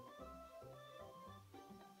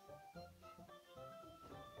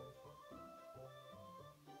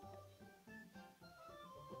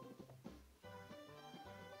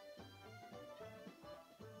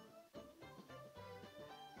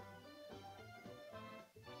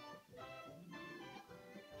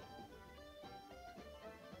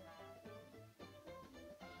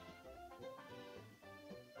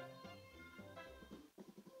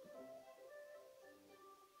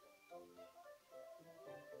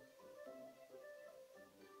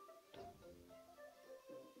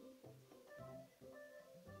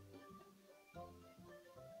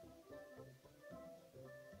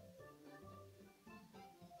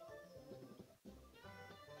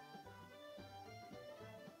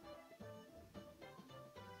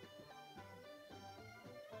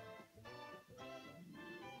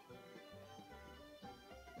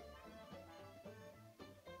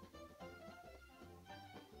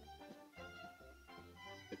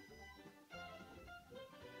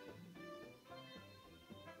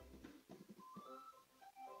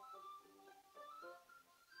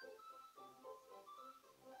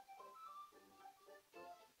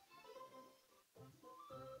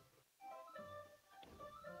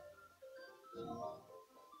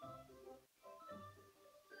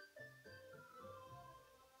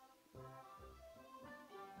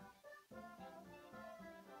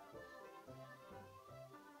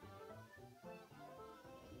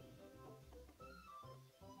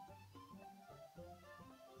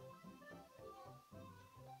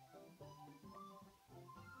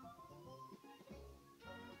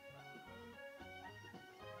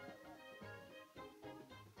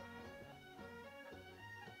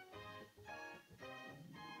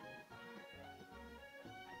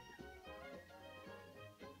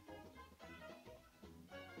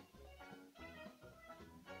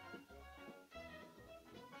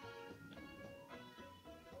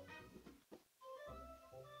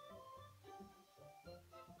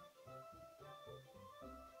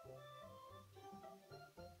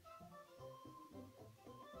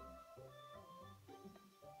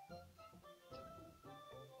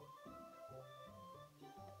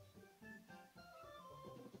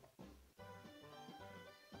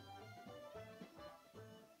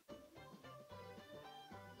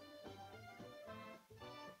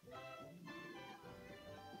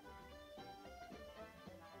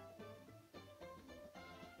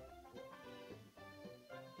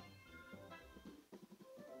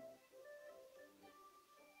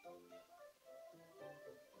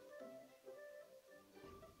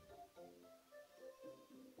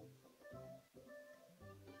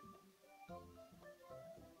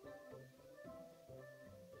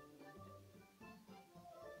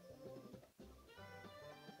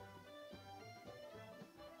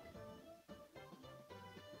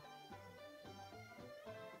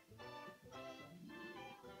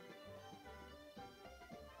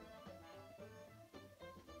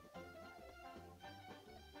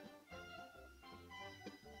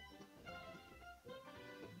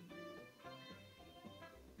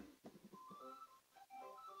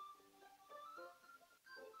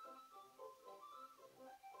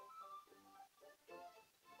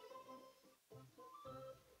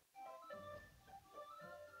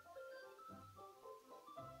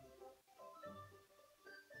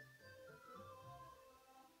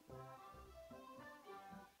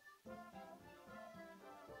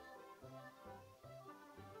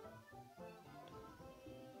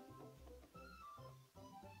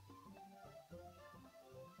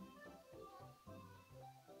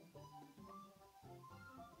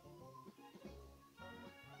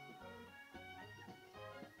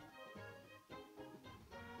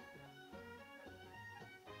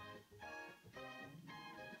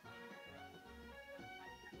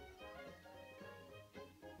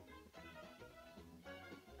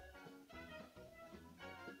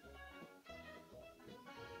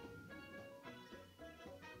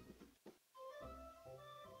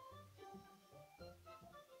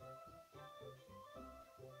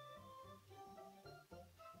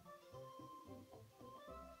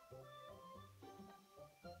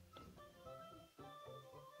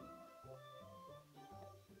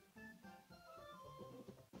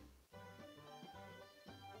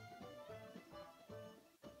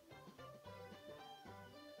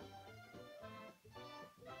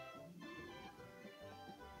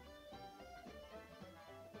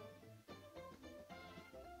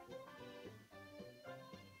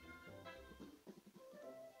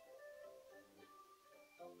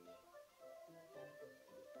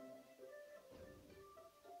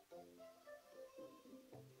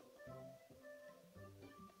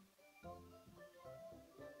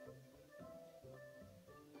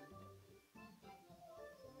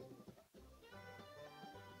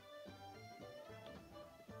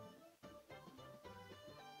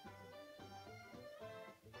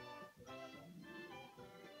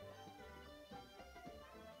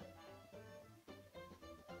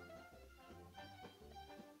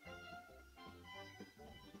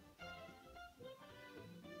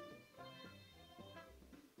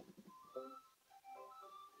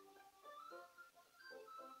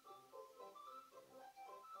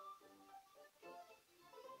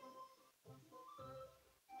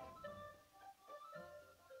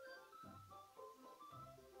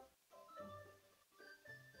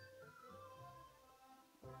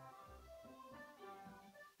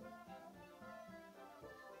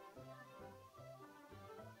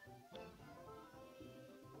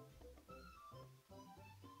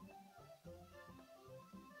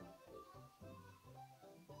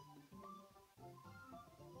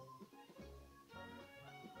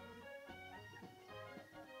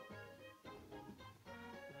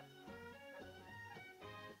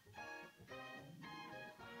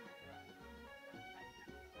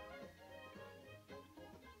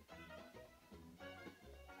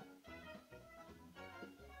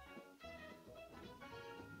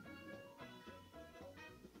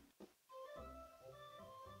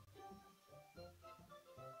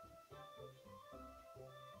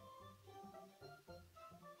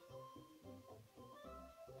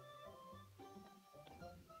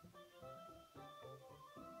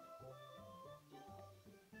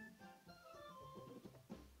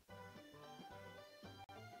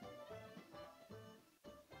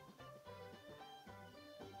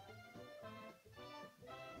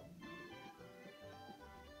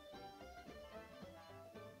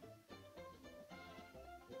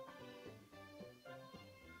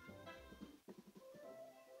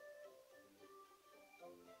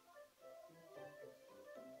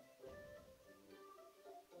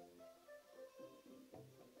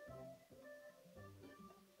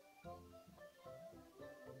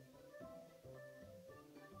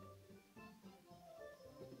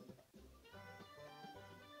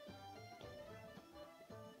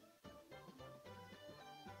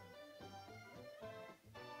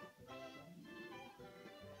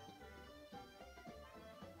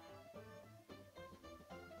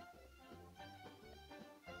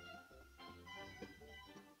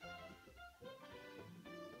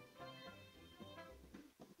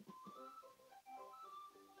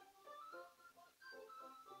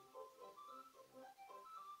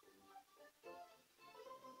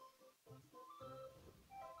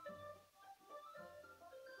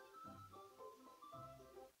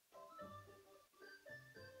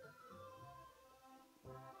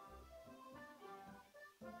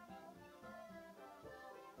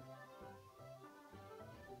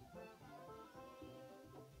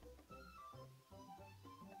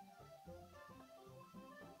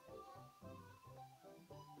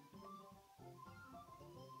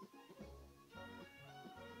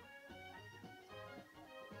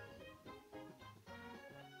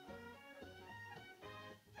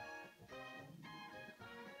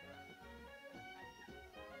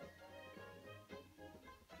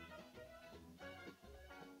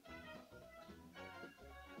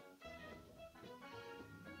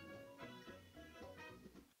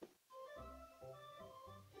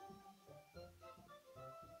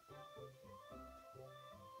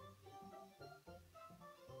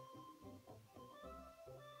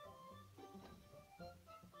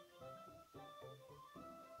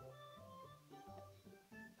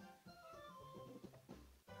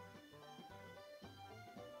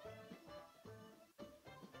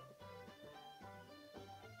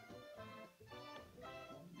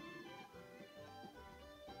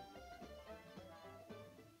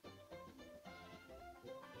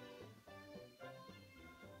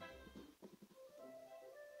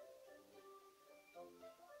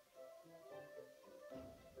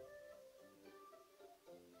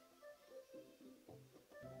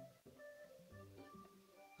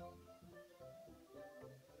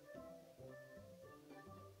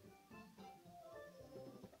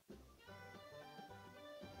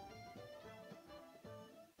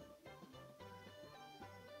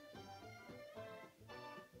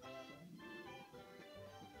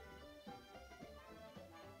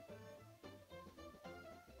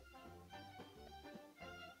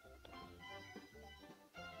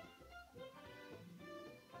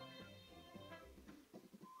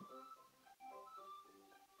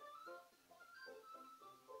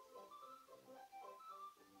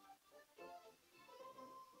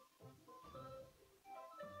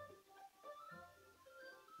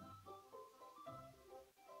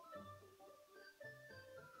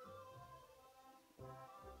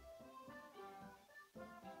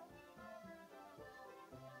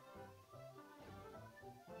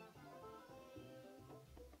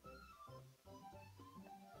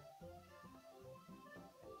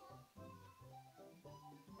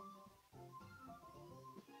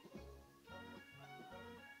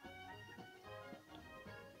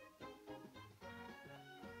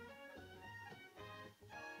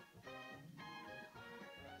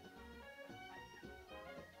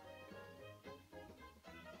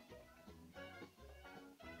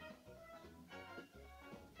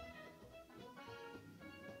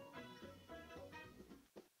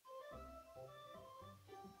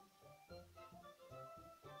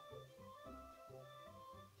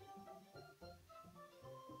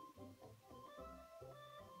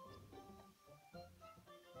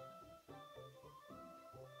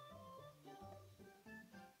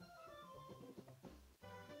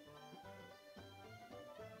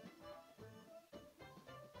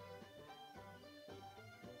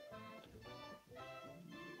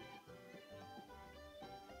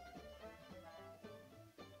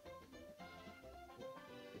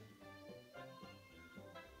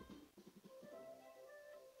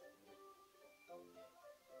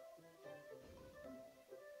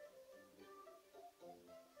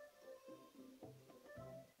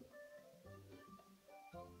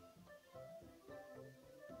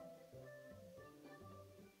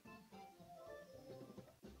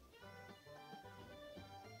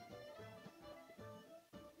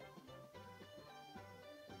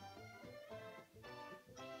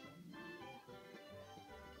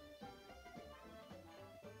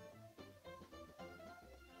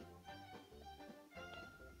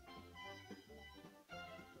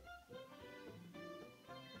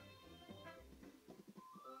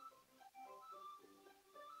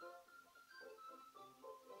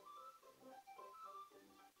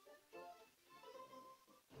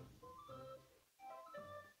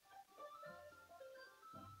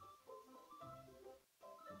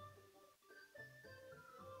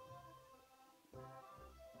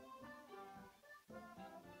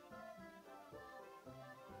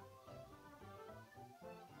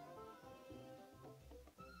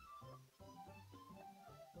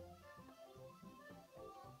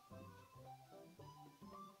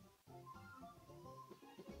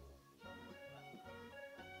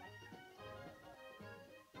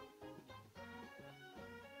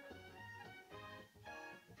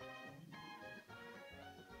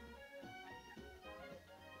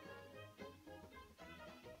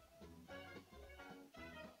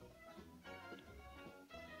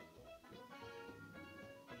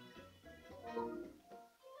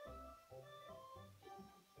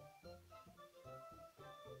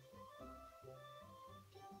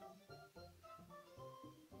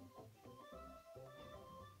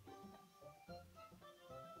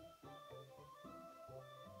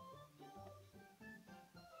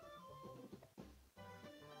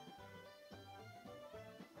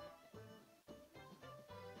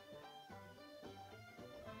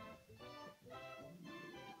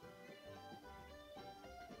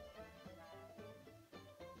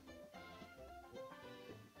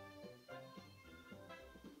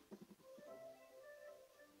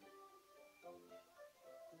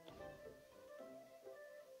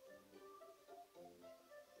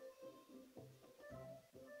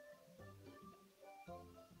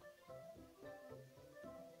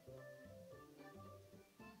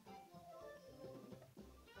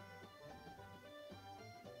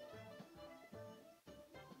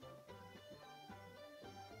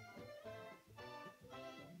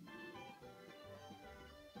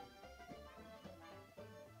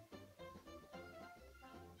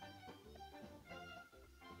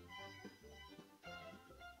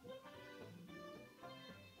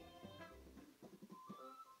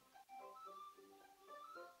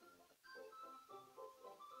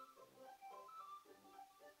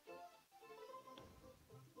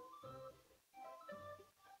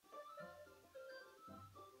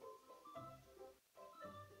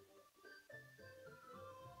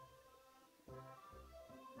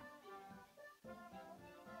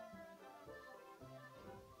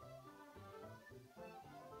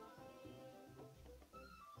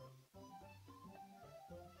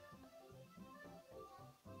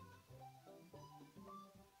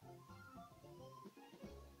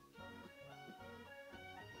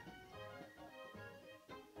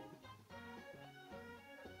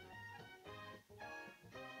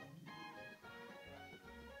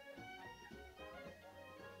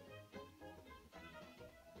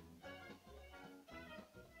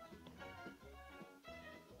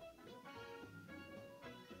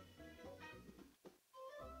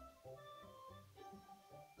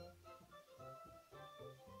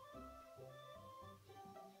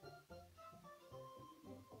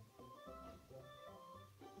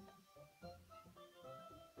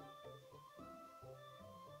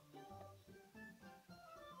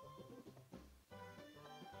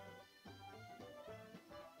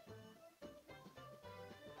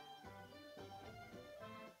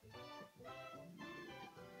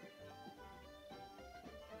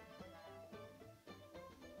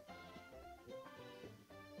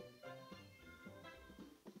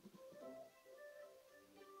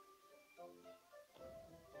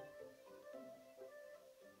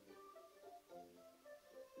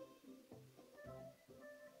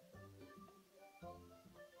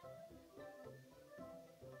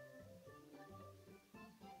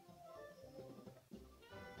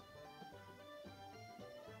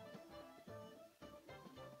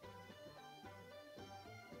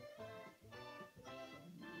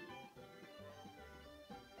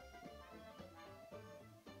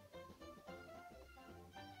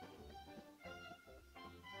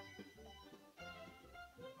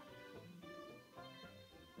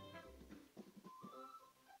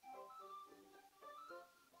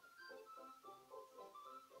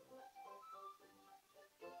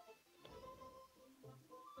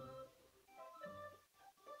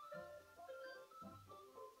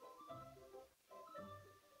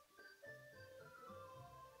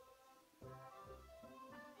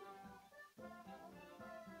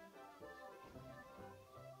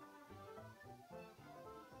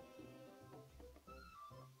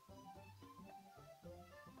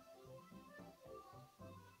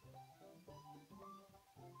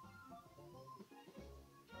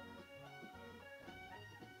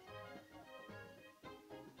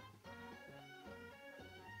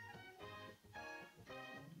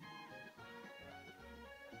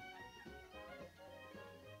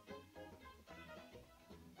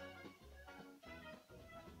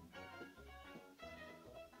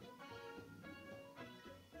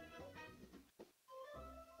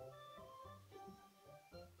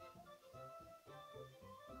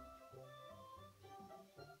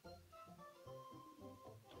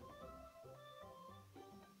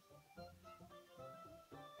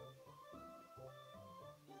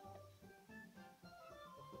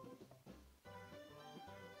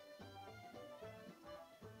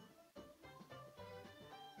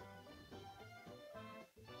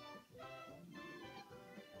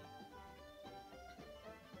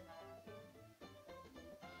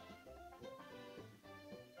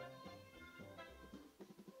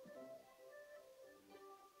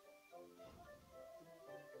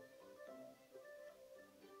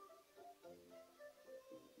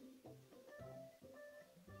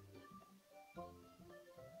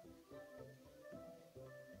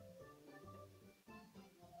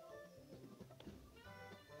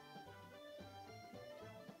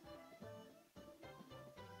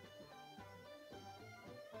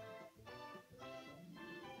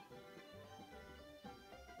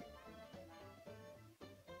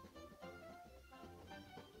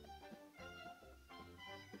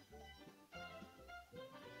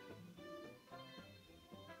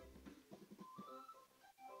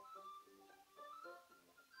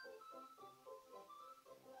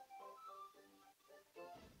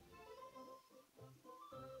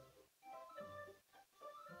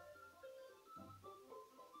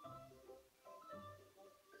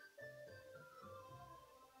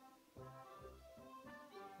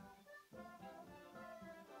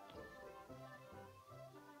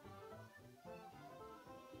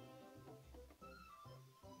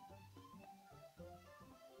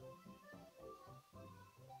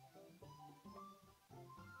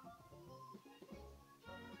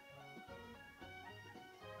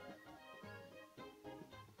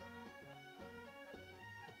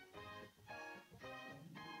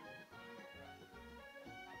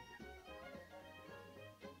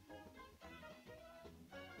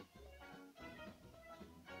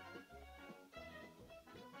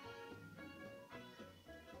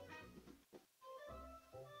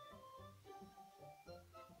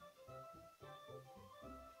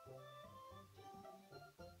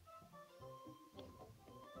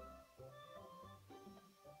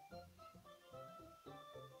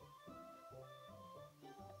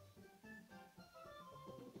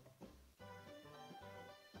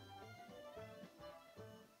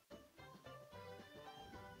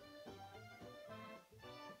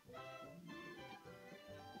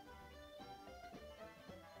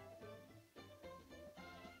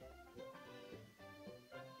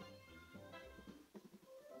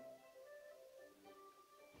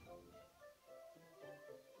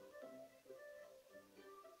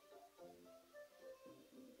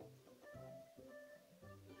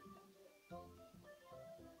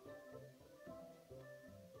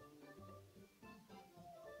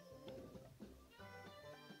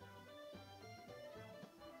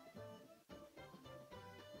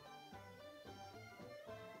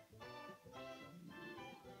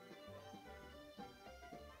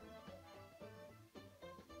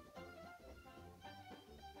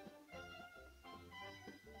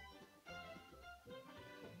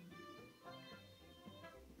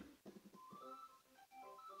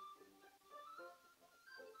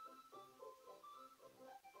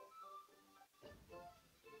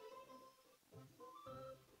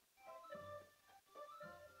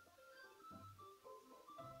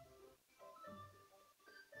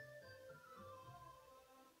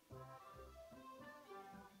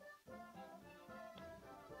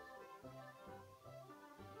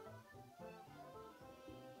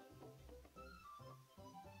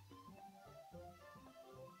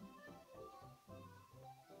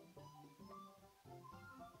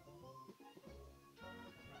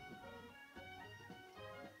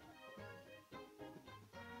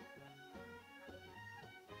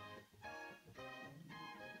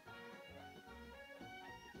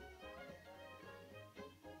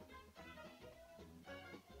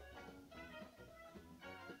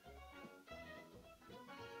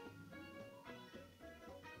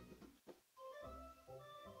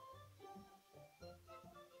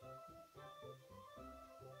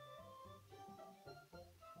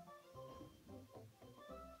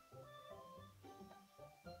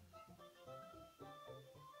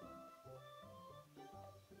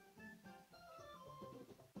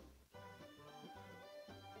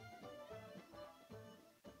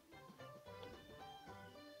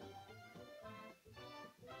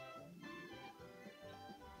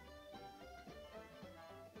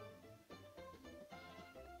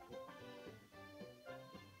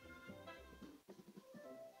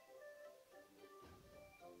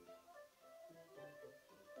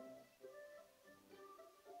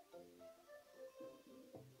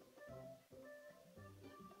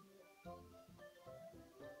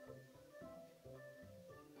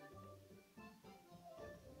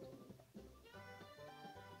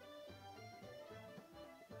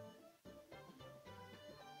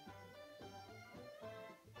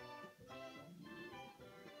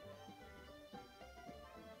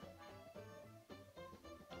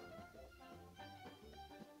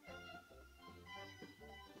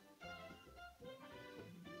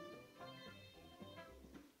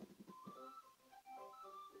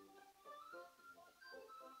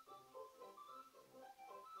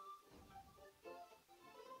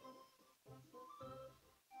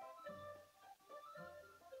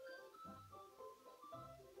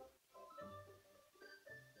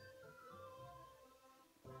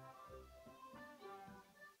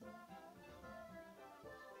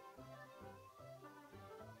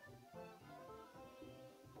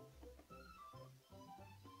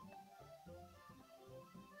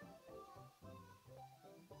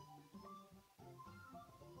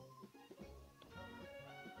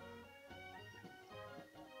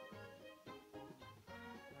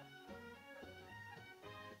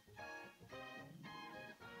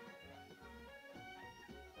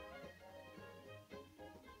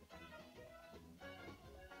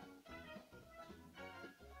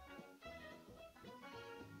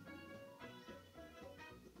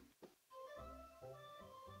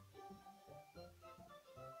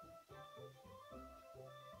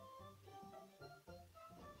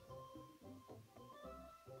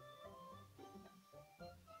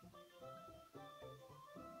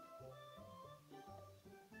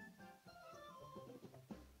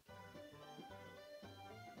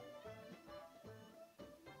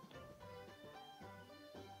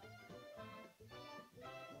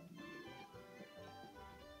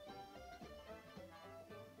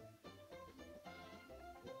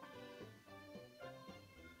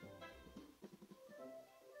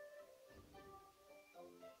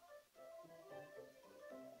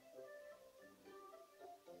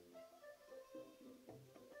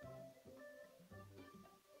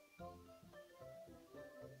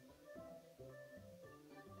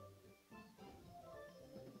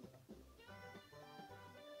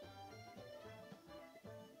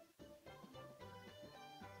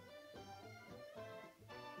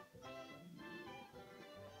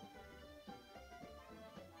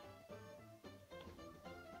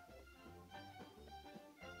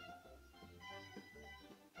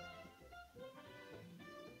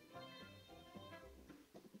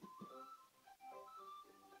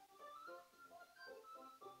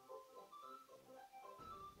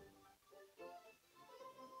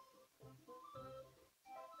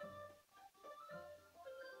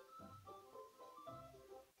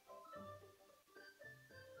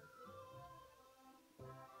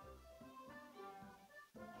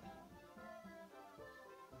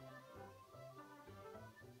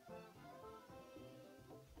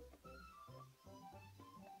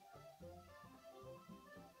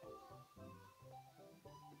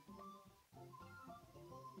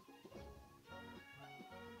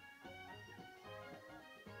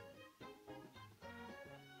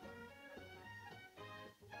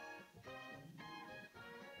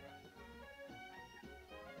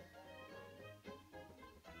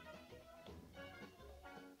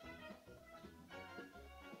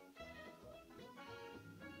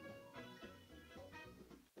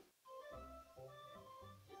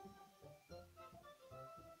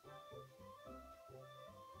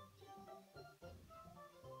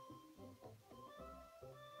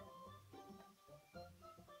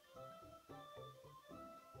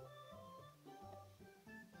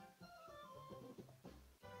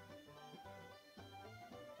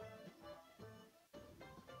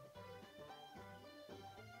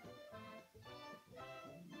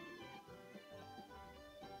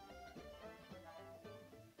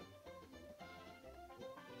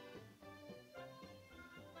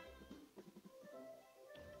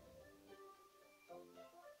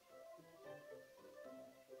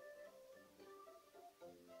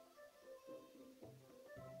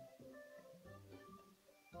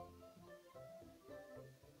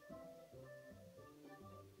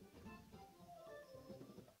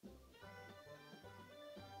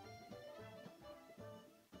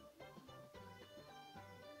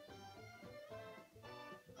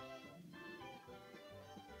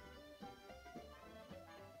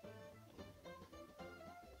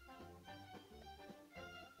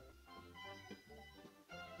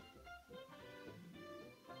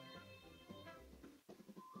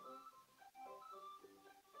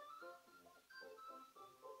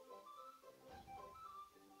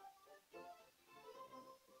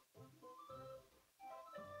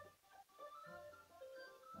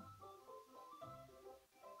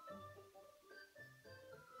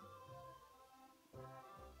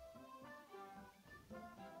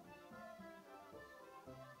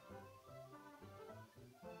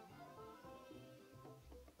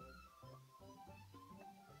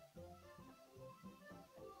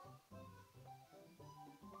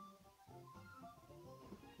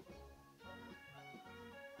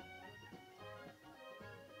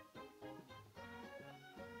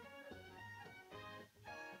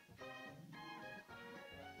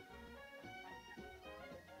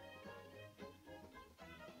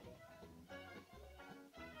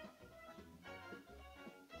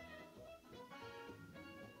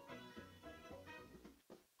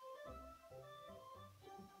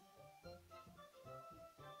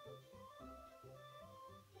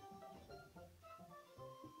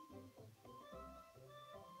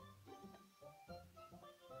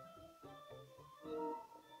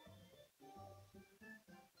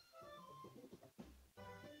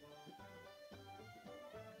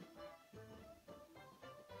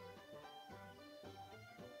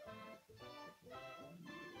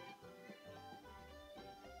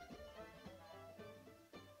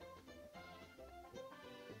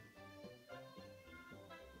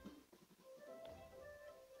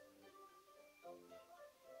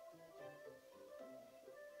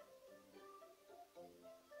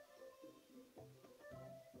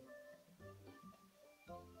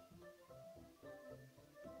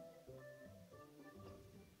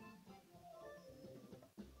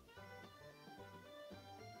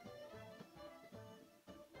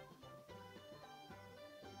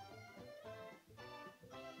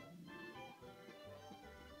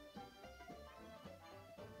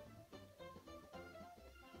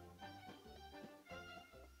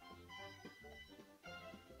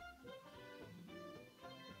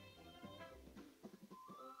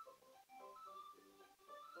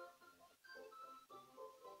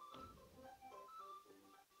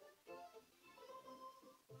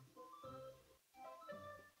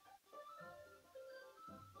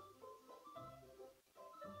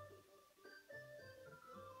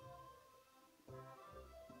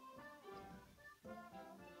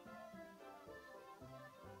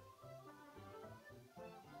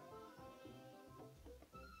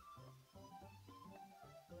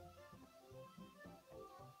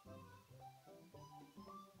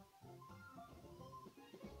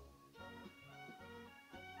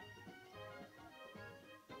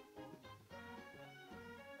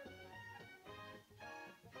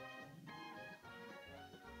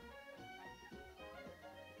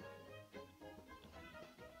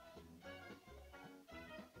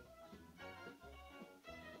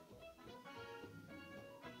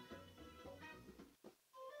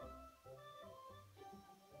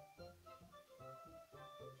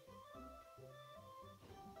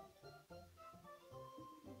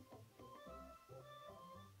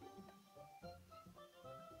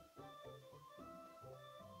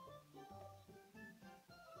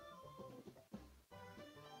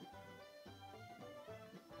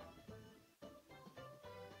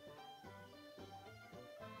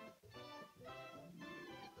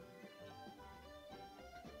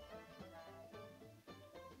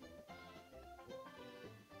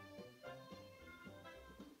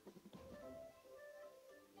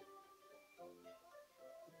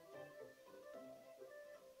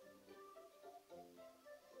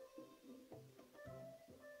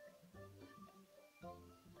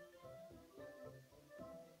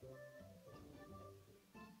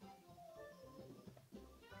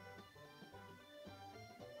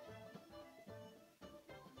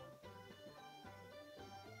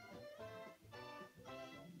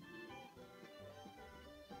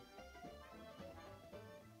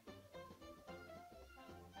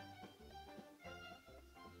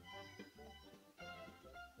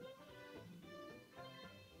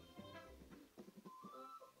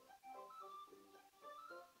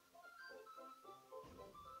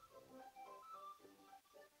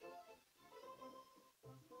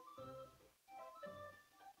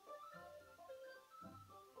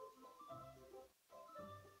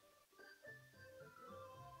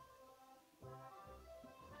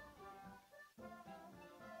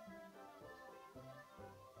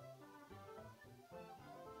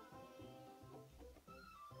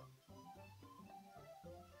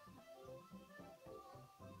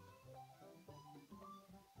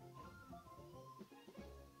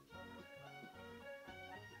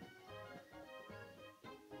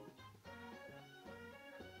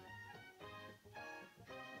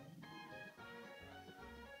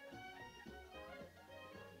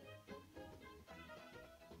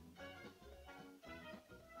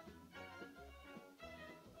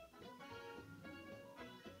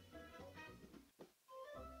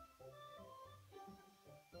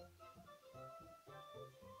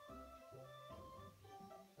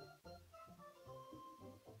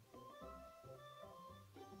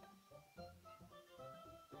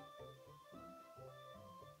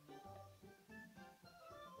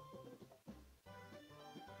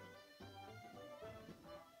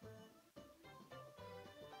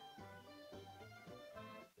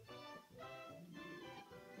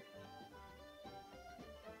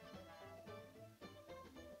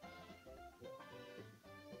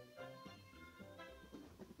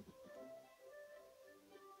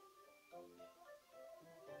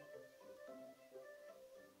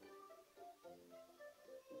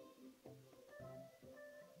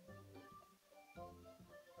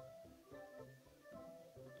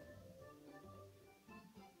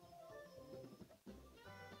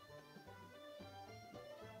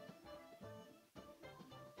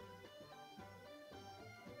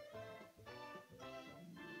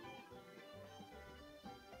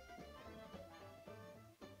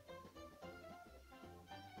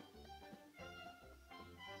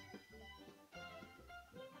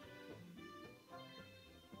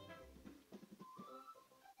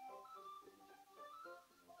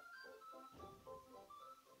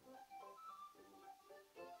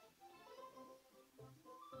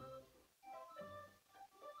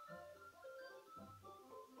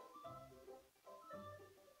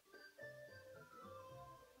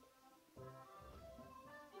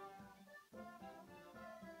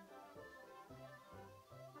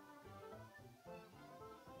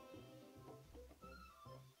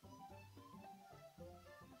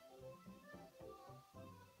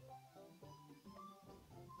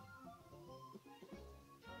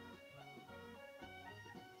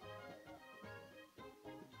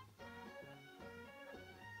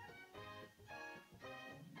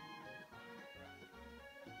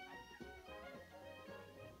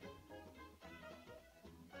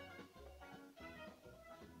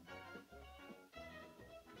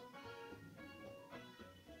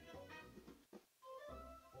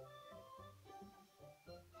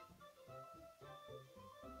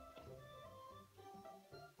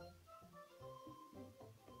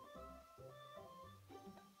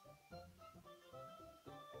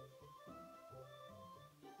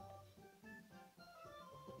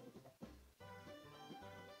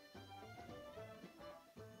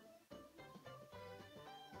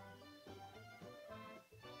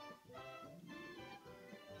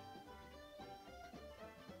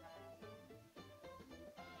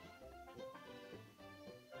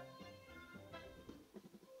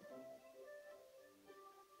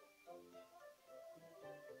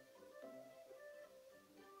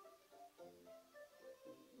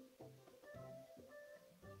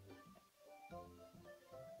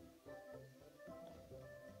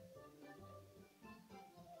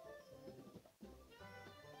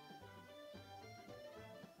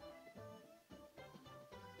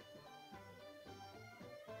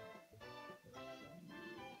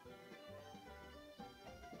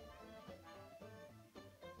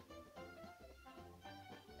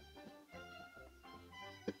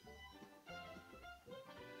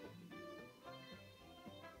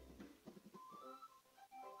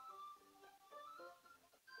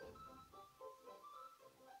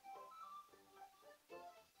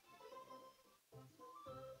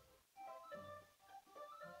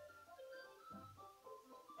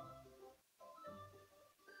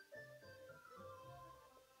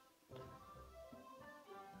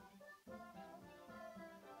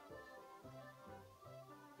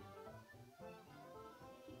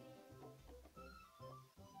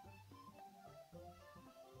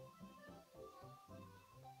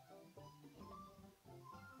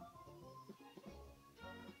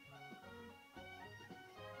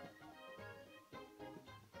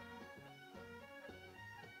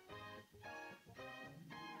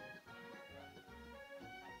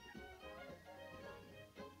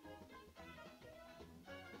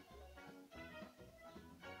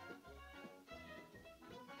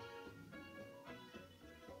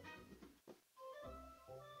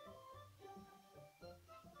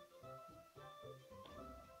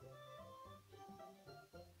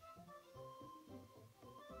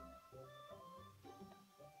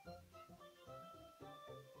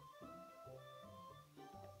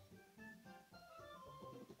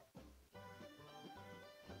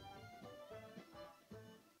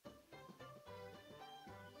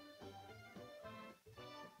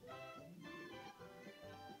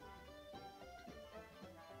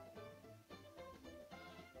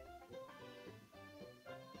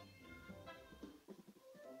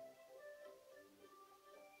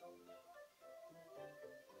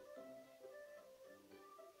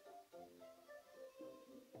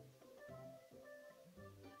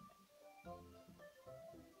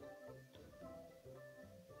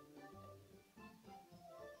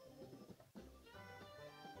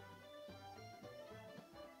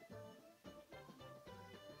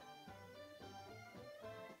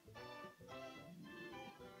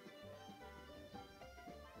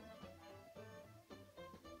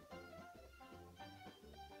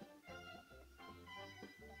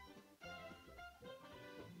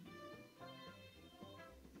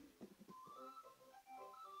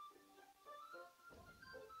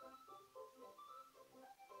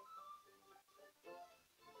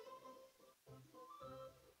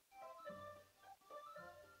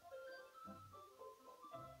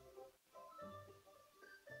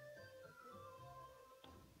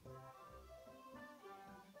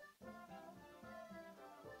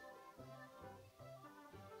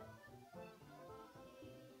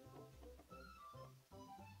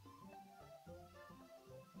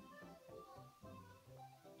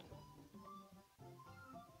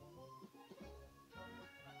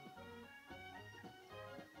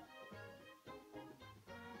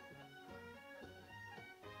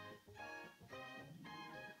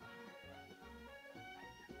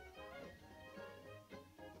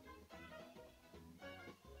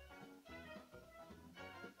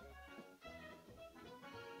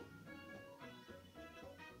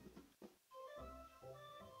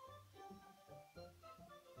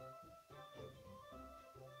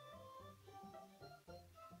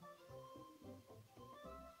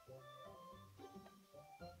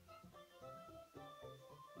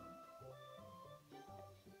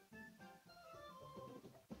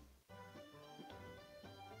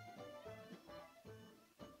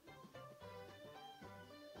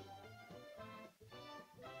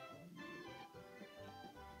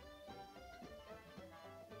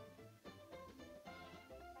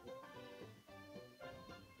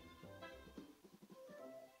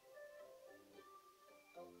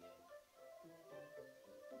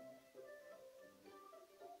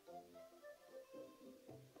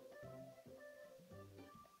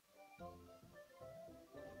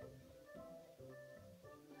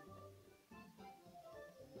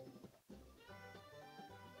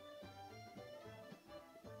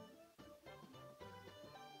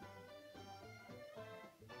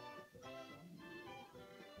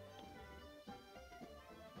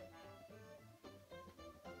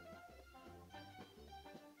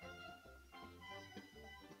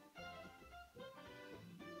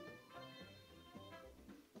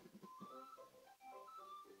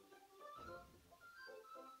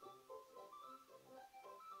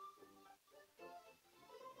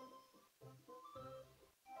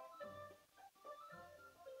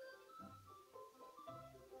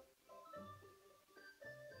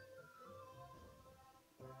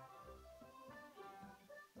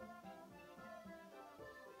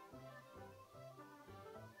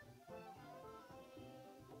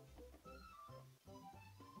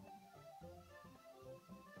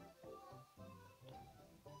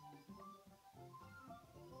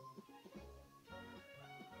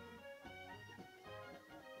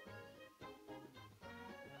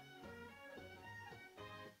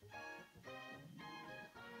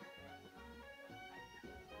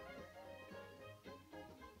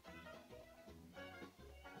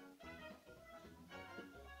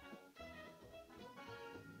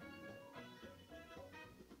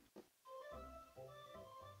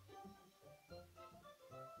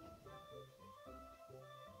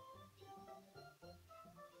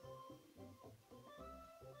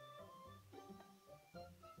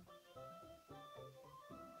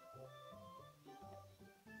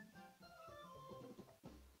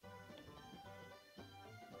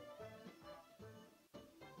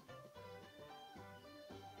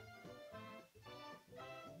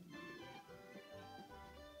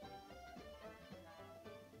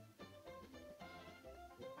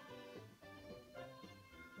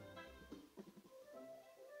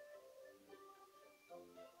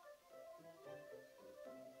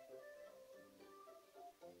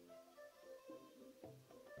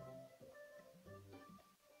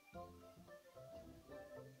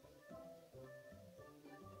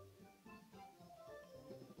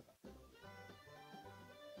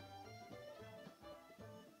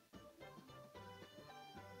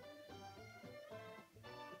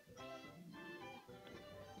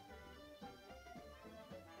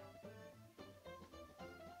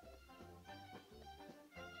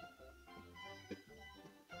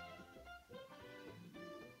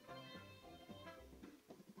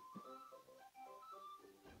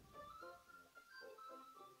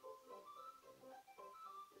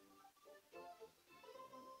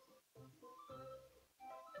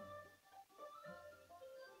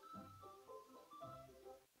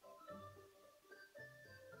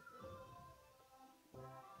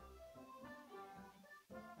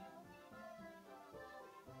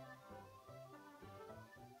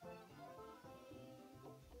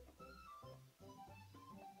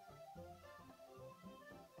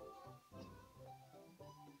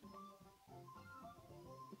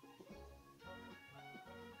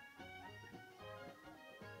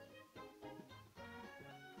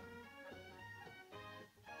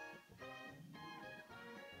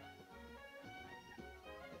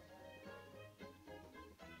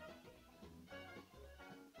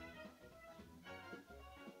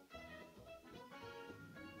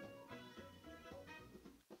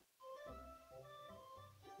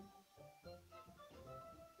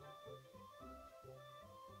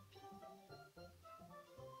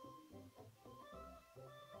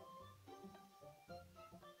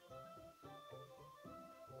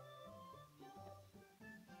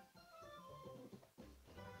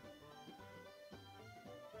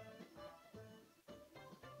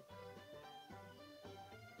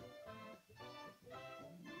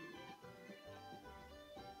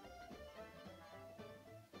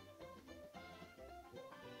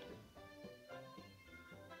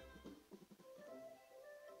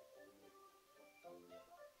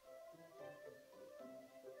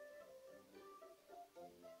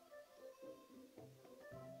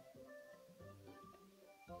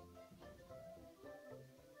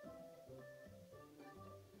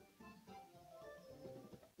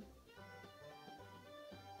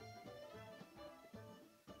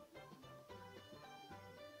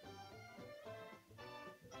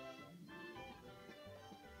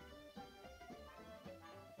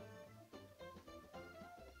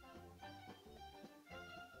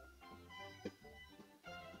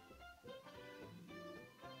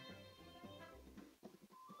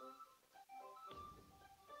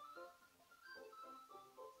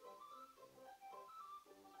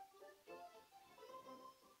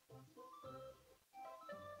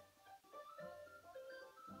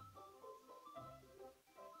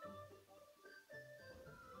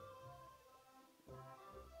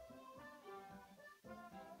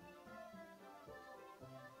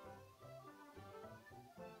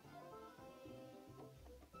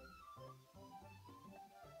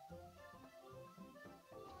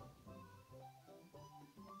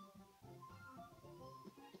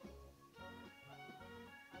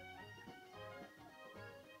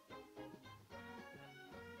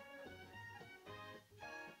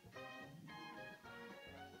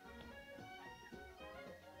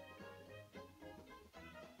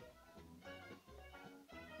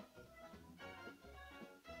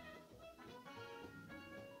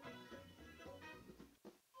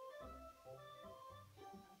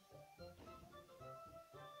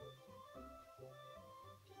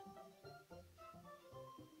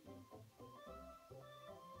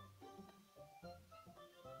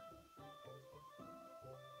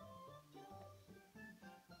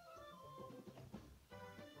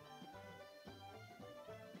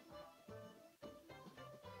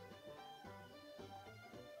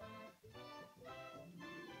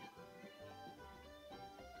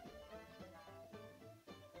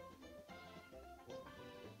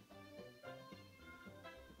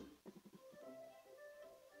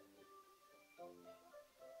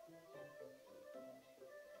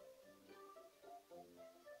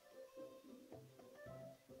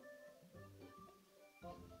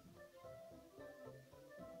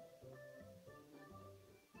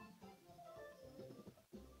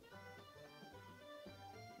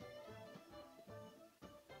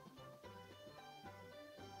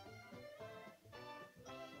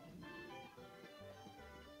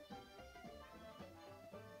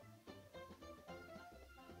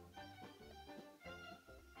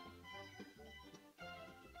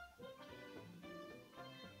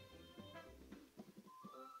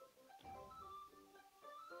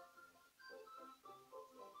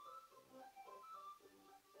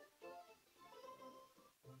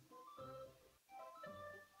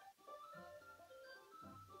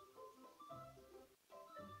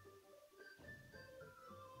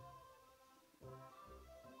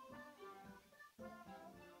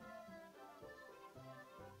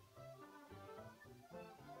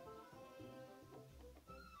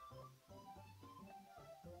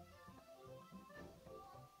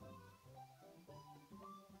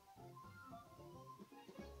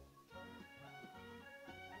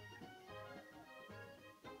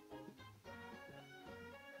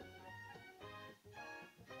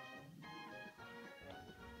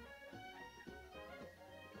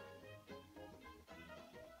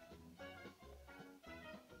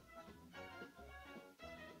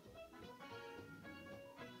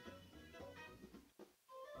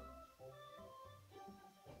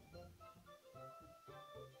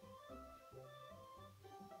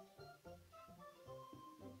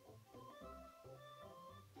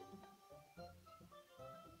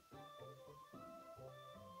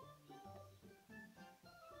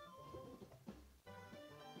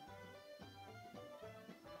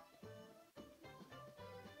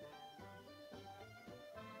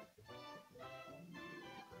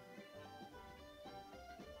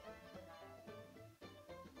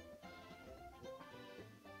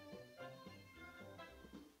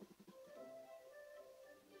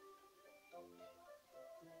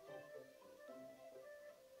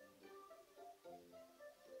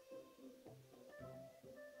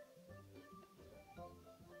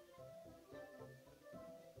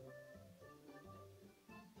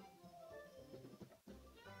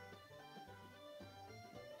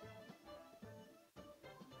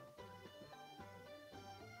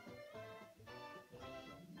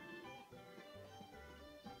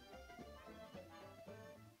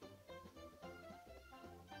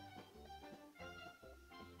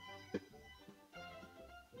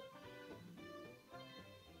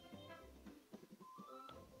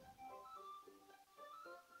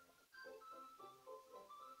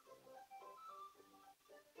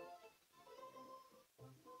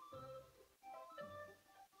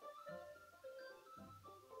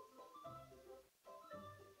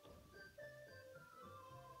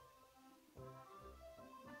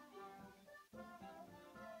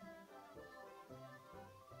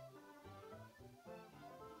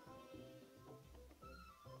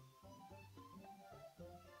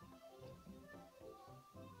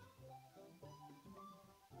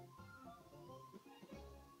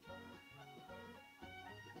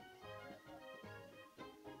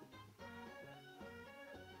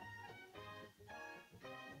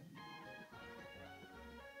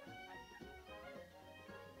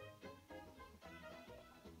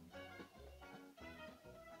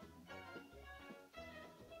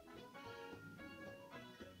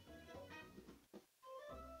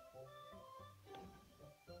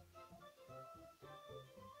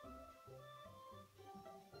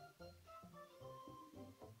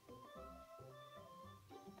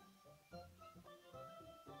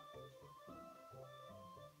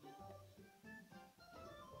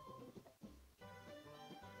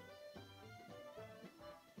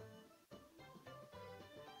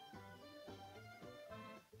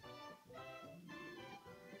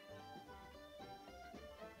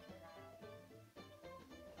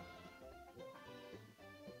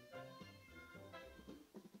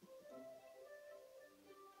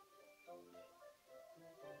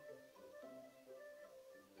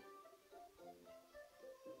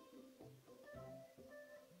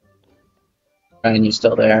 And you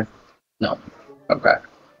still there? No. Okay.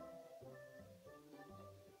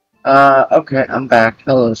 Okay, I'm back.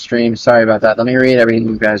 Hello, stream. Sorry about that. Let me read everything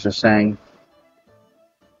you guys are saying.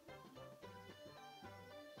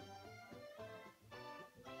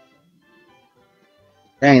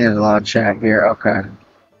 Dang, there's a lot of chat here. Okay.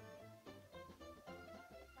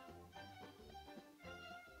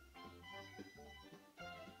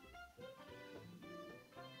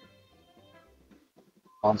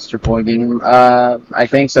 Monster Boy game. I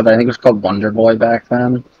think so, but I think it was called Wonder Boy back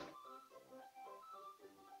then.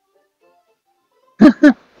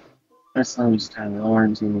 First time was Tyler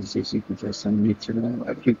Lawrence and CC for just some meet to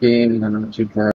a few games and then two